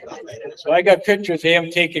in it. So I got pictures of him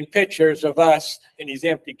taking pictures of us in his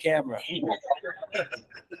empty camera.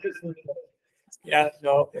 Yeah,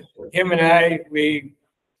 no, him and I,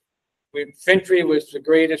 Fintry was the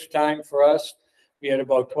greatest time for us. We had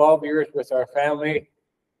about 12 years with our family,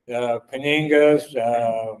 Penningas,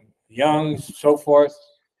 Youngs, so forth.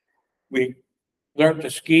 We learned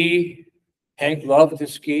to ski. Hank loved to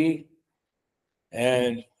ski.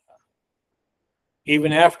 And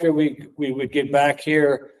even after we would get back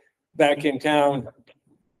here, back in town,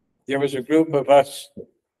 there was a group of us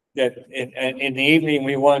that in the evening,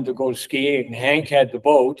 we wanted to go skiing, and Hank had the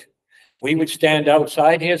boat. We would stand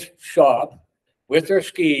outside his shop with our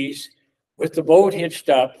skis, with the boat hitched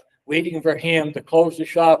up, waiting for him to close the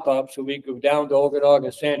shop up so we could go down to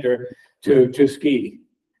Okanagan Center to ski.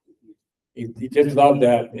 He did love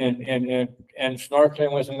that, and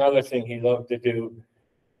snorkeling was another thing he loved to do.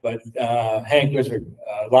 But Hank was a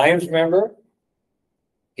Lions member.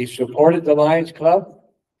 He supported the Lions Club.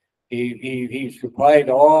 He supplied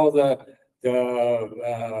all the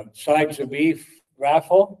sides of beef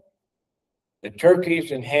raffle, the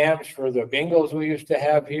turkeys and hams for the bingos we used to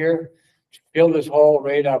have here. Filled his hall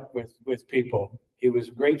right up with people. He was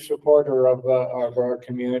a great supporter of our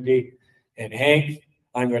community. And Hank,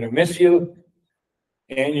 I'm going to miss you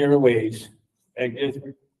and your ways.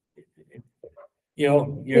 You're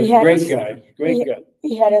a great guy. Great guy.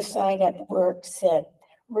 We had a sign at work said,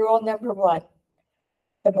 rule number 1,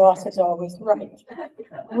 the boss is always right.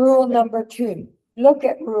 Rule number 2, look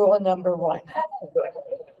at rule number 1.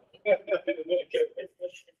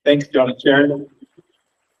 Thanks, John and Sharon.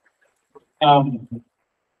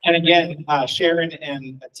 And again, Sharon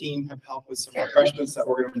and a team have helped with some refreshments that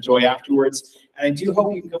we're going to enjoy afterwards. And I do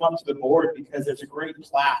hope you can come up to the board because there's a great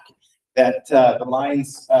plaque that the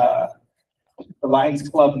Lions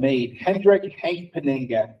Club made. Hendrick Hank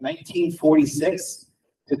Penninga, 1946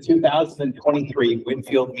 to 2023,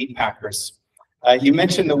 Winfield Meat Packers. You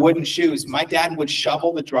mentioned the wooden shoes. My dad would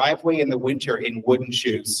shovel the driveway in the winter in wooden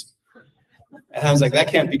shoes. And I was like, that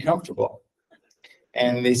can't be comfortable.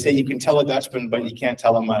 And they say you can tell a Dutchman, but you can't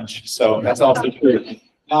tell him much. So that's also true.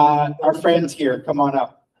 Our friends here, come on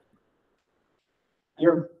up.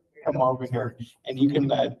 Come over here, and you can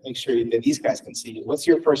make sure that these guys can see you. What's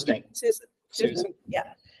your first name? Susan. Susan.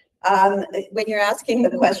 Yeah. When you're asking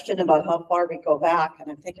the question about how far we go back, and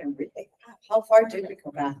I'm thinking, really, how far did we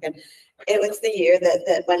go back? And it was the year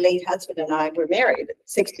that my late husband and I were married,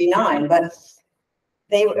 69, but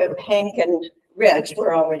they were, Hank and Rich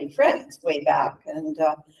were already friends way back. And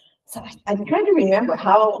so I'm trying to remember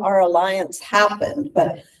how our alliance happened,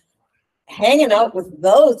 but hanging out with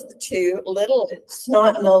those two little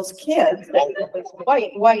snot-nosed kids with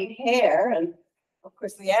white hair. And of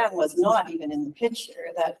course, Leanne was not even in the picture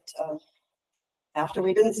that after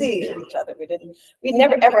we didn't see each other, we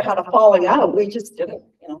never ever had a falling out. We just didn't,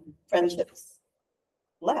 friendships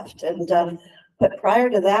left. And but prior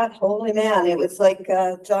to that, holy man, it was like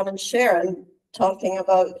John and Sharon talking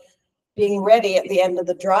about being ready at the end of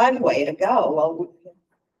the driveway to go. Well,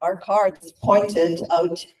 our cars pointed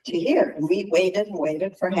out to here, and we waited and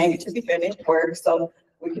waited for Hank to be finished work so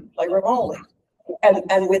we could play remotely.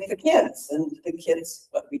 And with the kids,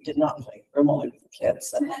 but we did not play remotely with the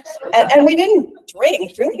kids. And we didn't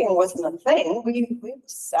drink. Drinking wasn't a thing. We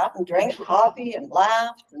sat and drank coffee and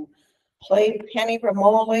laughed and played penny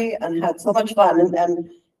remotely and had so much fun. And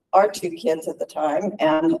our two kids at the time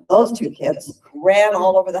and those two kids ran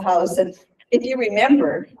all over the house. And if you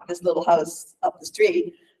remember this little house up the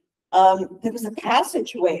street, there was a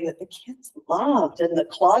passageway that the kids loved, and the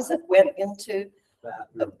closet went into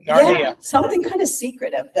something kind of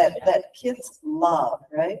secretive that kids love,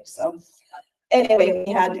 right? So anyway,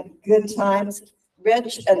 we had good times.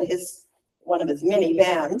 Rich and one of his mini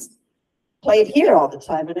bands played here all the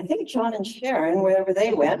time. And I think John and Sharon, wherever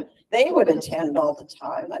they went, they would attend all the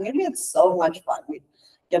time. I mean, we had so much fun. We'd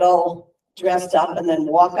get all dressed up and then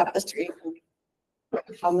walk up the street and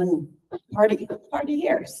come and party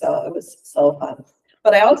here. So it was so fun.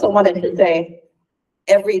 But I also wanted to say,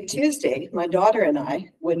 every Tuesday, my daughter and I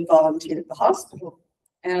would volunteer at the hospital,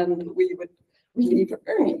 and we would relieve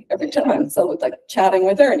Ernie every time. So it was like chatting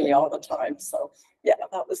with Ernie all the time. So yeah,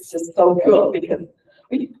 that was just so cool because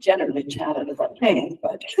we generally chatted about pain,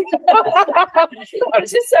 but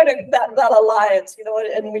it's just sort of that alliance,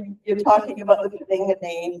 and when you're talking about the Penninga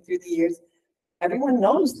name through the years, everyone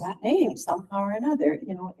knows that name somehow or another,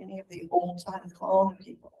 any of the old time clone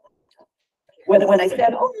people. When I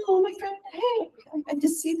said, oh, my friend Hank, I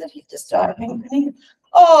just see that he just died.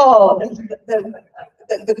 Oh,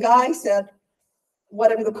 the guy said,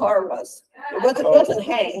 whatever the car was. It wasn't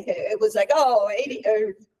Hank. It was like, 80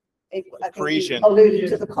 or I think he alluded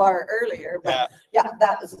to the car earlier, but yeah,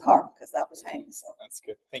 that was the car because that was Hank. So that's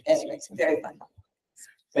good. Thank you. Anyways, very fun.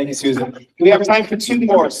 Thank you, Susan. We have time for two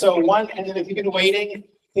more. So one, and then if you've been waiting,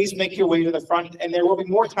 please make your way to the front, and there will be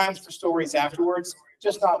more times for stories afterwards,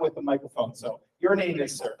 just not with the microphone. So your name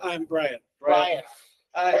is, sir. I'm Brian. Brian.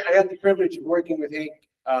 I had the privilege of working with Hank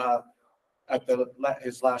at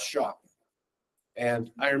his last shop. And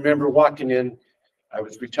I remember walking in, I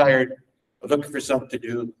was retired, was looking for something to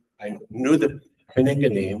do. I knew the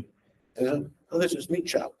Penninga name. And I said, oh, this is meat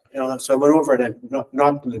shop. So I went over and I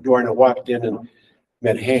knocked on the door and I walked in and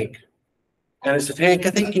met Hank. And I said, Hank,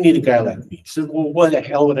 I think you need a guy like me. He said, well, what the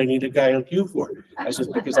hell would I need a guy like you for? I said,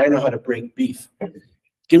 because I know how to break beef.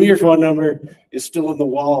 Give me your phone number. It's still on the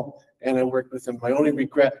wall. And I worked with him. My only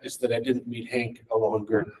regret is that I didn't meet Hank a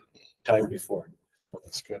longer time before.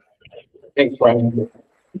 That's good. Thanks, Brian.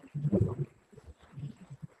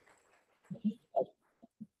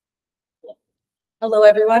 Hello,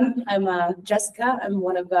 everyone. I'm Jessica. I'm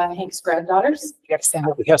one of Hank's granddaughters. You have to stand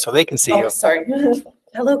over here so they can see Oh, you. sorry.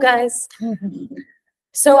 Hello, guys.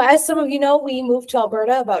 So as some of you know, we moved to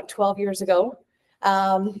Alberta about 12 years ago.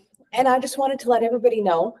 And I just wanted to let everybody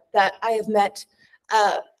know that I have met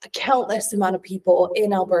a countless amount of people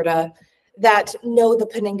in Alberta that know the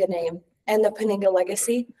Penninga name and the Penninga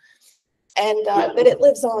legacy, and that it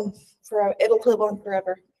lives on forever. It'll live on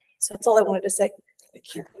forever. So that's all I wanted to say.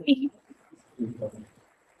 Thank you.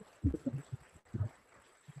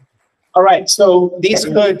 All right, so these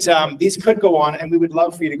could go on, and we would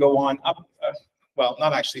love for you to go on up. Well,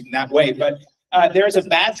 not actually in that way, but there's a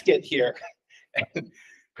basket here.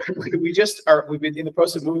 We've been in the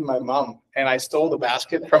process of moving my mom, and I stole the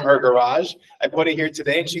basket from her garage. I put it here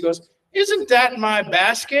today, and she goes, "Isn't that my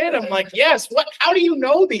basket?" I'm like, "Yes." What? How do you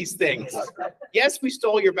know these things? Yes, we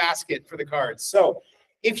stole your basket for the cards. So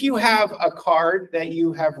if you have a card that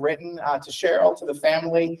you have written to Cheryl, to the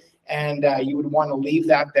family, and you would want to leave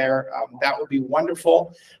that there, that would be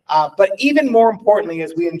wonderful. But even more importantly,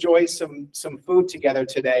 as we enjoy some food together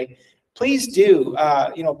today, please do,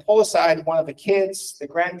 pull aside one of the kids, the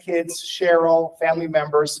grandkids, Cheryl, family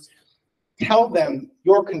members. Tell them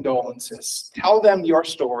your condolences. Tell them your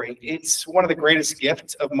story. It's one of the greatest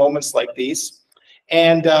gifts of moments like these.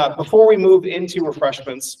 And before we move into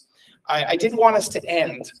refreshments, I did want us to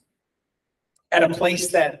end at a place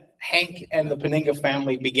that Hank and the Penninga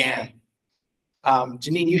family began.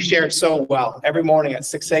 Janine, you shared so well. Every morning at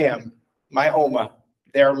 6 a.m., my Oma,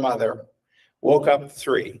 their mother, woke up at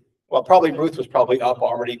 3. Well, probably Ruth was probably up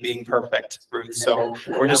already being perfect, Ruth. So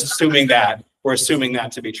we're just assuming that. We're assuming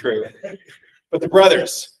that to be true. But the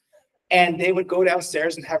brothers, and they would go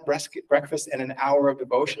downstairs and have breakfast and an hour of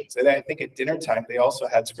devotions. And I think at dinner time, they also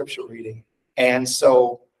had scripture reading. And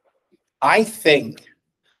so I think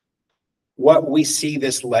what we see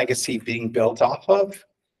this legacy being built off of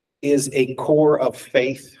is a core of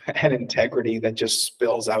faith and integrity that just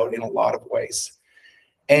spills out in a lot of ways.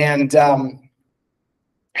 And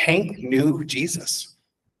Hank knew Jesus.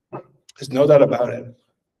 There's no doubt about it.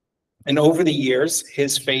 And over the years,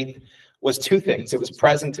 his faith was two things. It was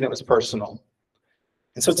present and it was personal.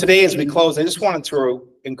 And so today, as we close, I just wanted to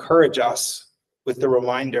encourage us with the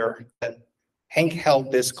reminder that Hank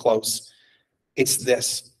held this close. It's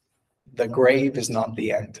this: the grave is not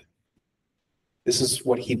the end. This is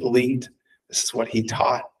what he believed. This is what he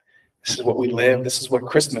taught. This is what we live. This is what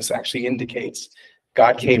Christmas actually indicates.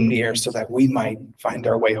 God came near so that we might find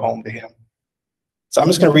our way home to him. So I'm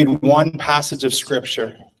just going to read one passage of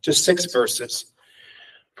scripture, just 6 verses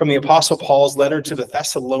from the Apostle Paul's letter to the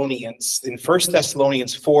Thessalonians in 1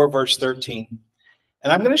 Thessalonians 4, verse 13.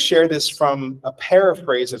 And I'm going to share this from a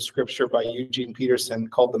paraphrase of scripture by Eugene Peterson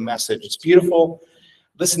called The Message. It's beautiful.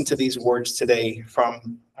 Listen to these words today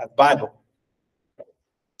from the Bible.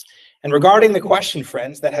 And regarding the question,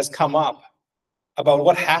 friends, that has come up about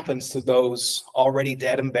what happens to those already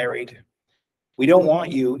dead and buried, we don't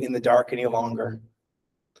want you in the dark any longer.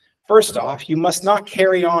 First off, you must not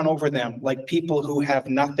carry on over them like people who have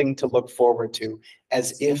nothing to look forward to,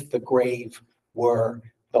 as if the grave were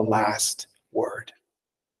the last word.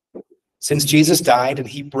 Since Jesus died and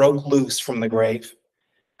he broke loose from the grave,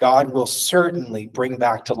 God will certainly bring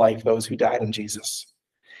back to life those who died in Jesus.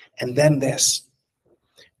 And then this: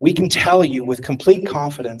 we can tell you with complete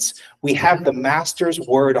confidence, we have the Master's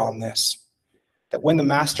word on this, that when the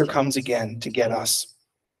Master comes again to get us,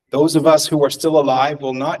 those of us who are still alive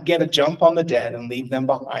will not get a jump on the dead and leave them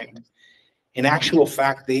behind. In actual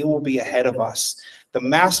fact, they will be ahead of us. The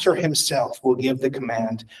Master himself will give the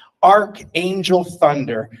command. Archangel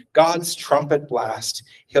thunder, God's trumpet blast.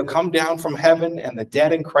 He'll come down from heaven and the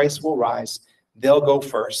dead in Christ will rise. They'll go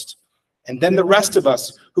first. And then the rest of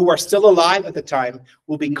us who are still alive at the time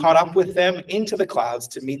will be caught up with them into the clouds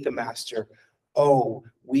to meet the Master. Oh,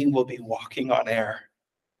 we will be walking on air.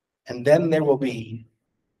 And then there will be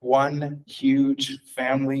one huge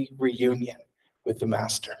family reunion with the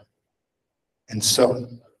Master. And so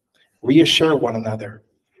reassure one another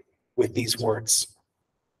with these words.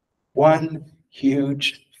 One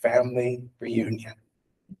huge family reunion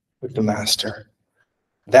with the Master.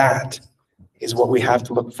 That is what we have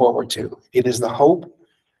to look forward to. It is the hope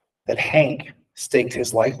that Hank staked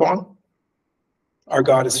his life on. Our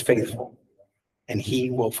God is faithful, and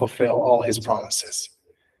he will fulfill all his promises.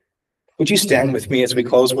 Would you stand with me as we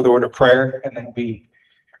close with a word of prayer, and then we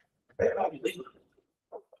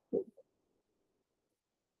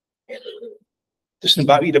just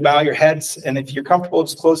invite you to bow your heads, and if you're comfortable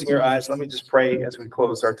just closing your eyes, let me just pray as we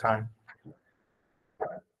close our time.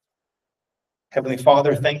 Heavenly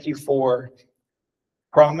Father, thank you for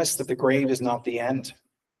promise that the grave is not the end.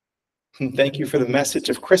 And thank you for the message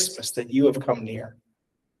of Christmas that you have come near.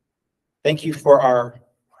 Thank you for our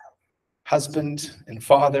husband and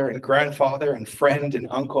father and grandfather and friend and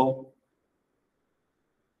uncle,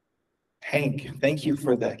 Hank. Thank you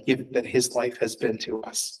for the gift that his life has been to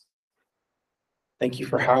us. Thank you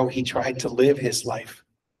for how he tried to live his life,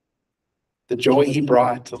 the joy he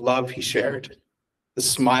brought, the love he shared, the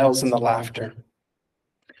smiles and the laughter.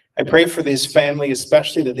 I pray for his family,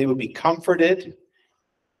 especially that they would be comforted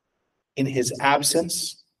in his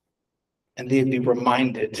absence, and they'd be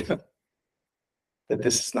reminded that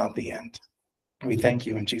this is not the end. We thank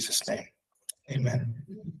you in Jesus' name. Amen.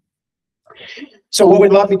 So what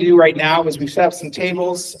we'd love you to do right now is we set up some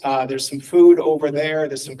tables. There's some food over there.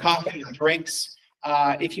 There's some coffee and drinks.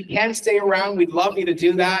 If you can stay around, we'd love you to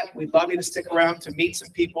do that. We'd love you to stick around to meet some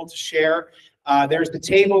people, to share. There's the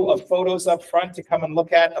table of photos up front to come and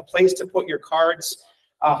look at, a place to put your cards.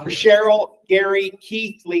 For Cheryl, Gary,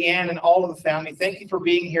 Keith, Leanne, and all of the family, thank you for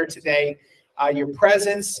being here today. Your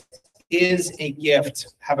presence is a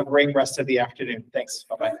gift. Have a great rest of the afternoon. Thanks.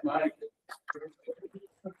 Bye-bye.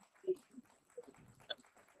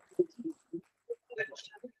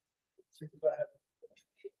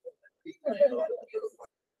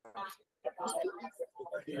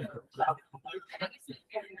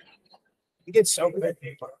 You get so good.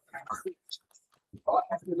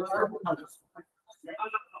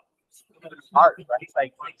 Hard, right?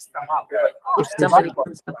 Like, come up. If somebody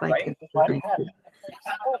comes up, I can.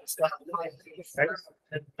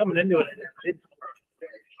 Coming into it.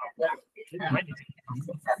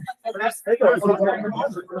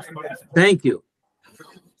 Thank you.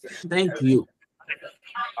 Thank you.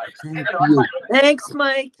 Thank you. Thanks,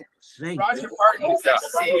 Mike. Thank Roger you. Parton, nice to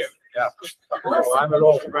see you. Yeah. Well, I'm an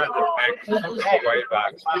old friend of Hank, way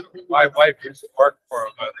back. My wife used to work for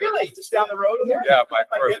him. Really? Just down the road here? Yeah, my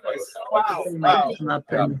first place. Wow. Might come up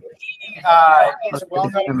and He's a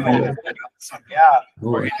well-known man. Yeah.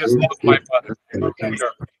 Or he just loves my mother.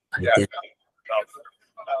 Sure. Yeah.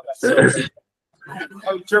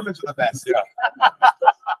 Oh, Germans are the best. Yeah.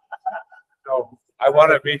 So I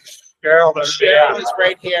want to meet Cheryl. Cheryl is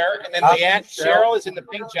right here, and then Leanne. Cheryl is in the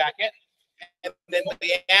pink jacket, and then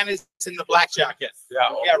Leanne is in the black jacket.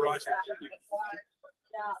 Yeah. Yeah, Roger.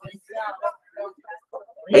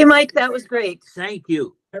 Hey, Mike, that was great. Thank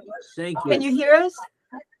you. Thank you. Can you hear us?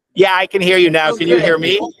 Yeah, I can hear you now. Can you hear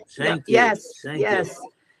me? Thank you. Yes, Thank you. yes.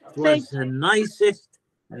 It was the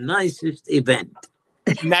nicest event.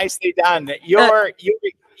 Nicely done.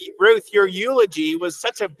 Ruth, your eulogy was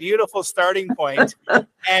such a beautiful starting point,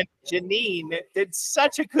 and Janine did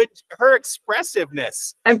such a good, her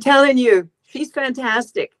expressiveness. I'm telling you, she's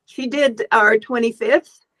fantastic. She did our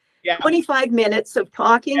 25th, Yeah. 25 minutes of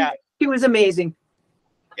talking. Yeah. She was amazing.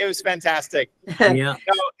 It was fantastic. Yeah. No,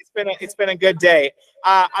 it's been a good day.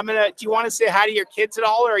 Do you want to say hi to your kids at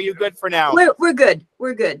all, or are you good for now? We're good.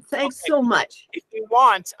 We're good. Thanks so much. If you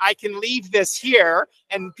want, I can leave this here,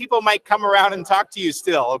 and people might come around and talk to you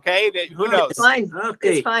still. Okay? Who knows? It's fine.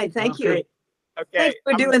 Okay. It's fine. Thank you. Okay. Thanks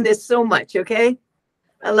for doing this so much. Okay.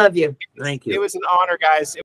 I love you. Thank you. It was an honor, guys.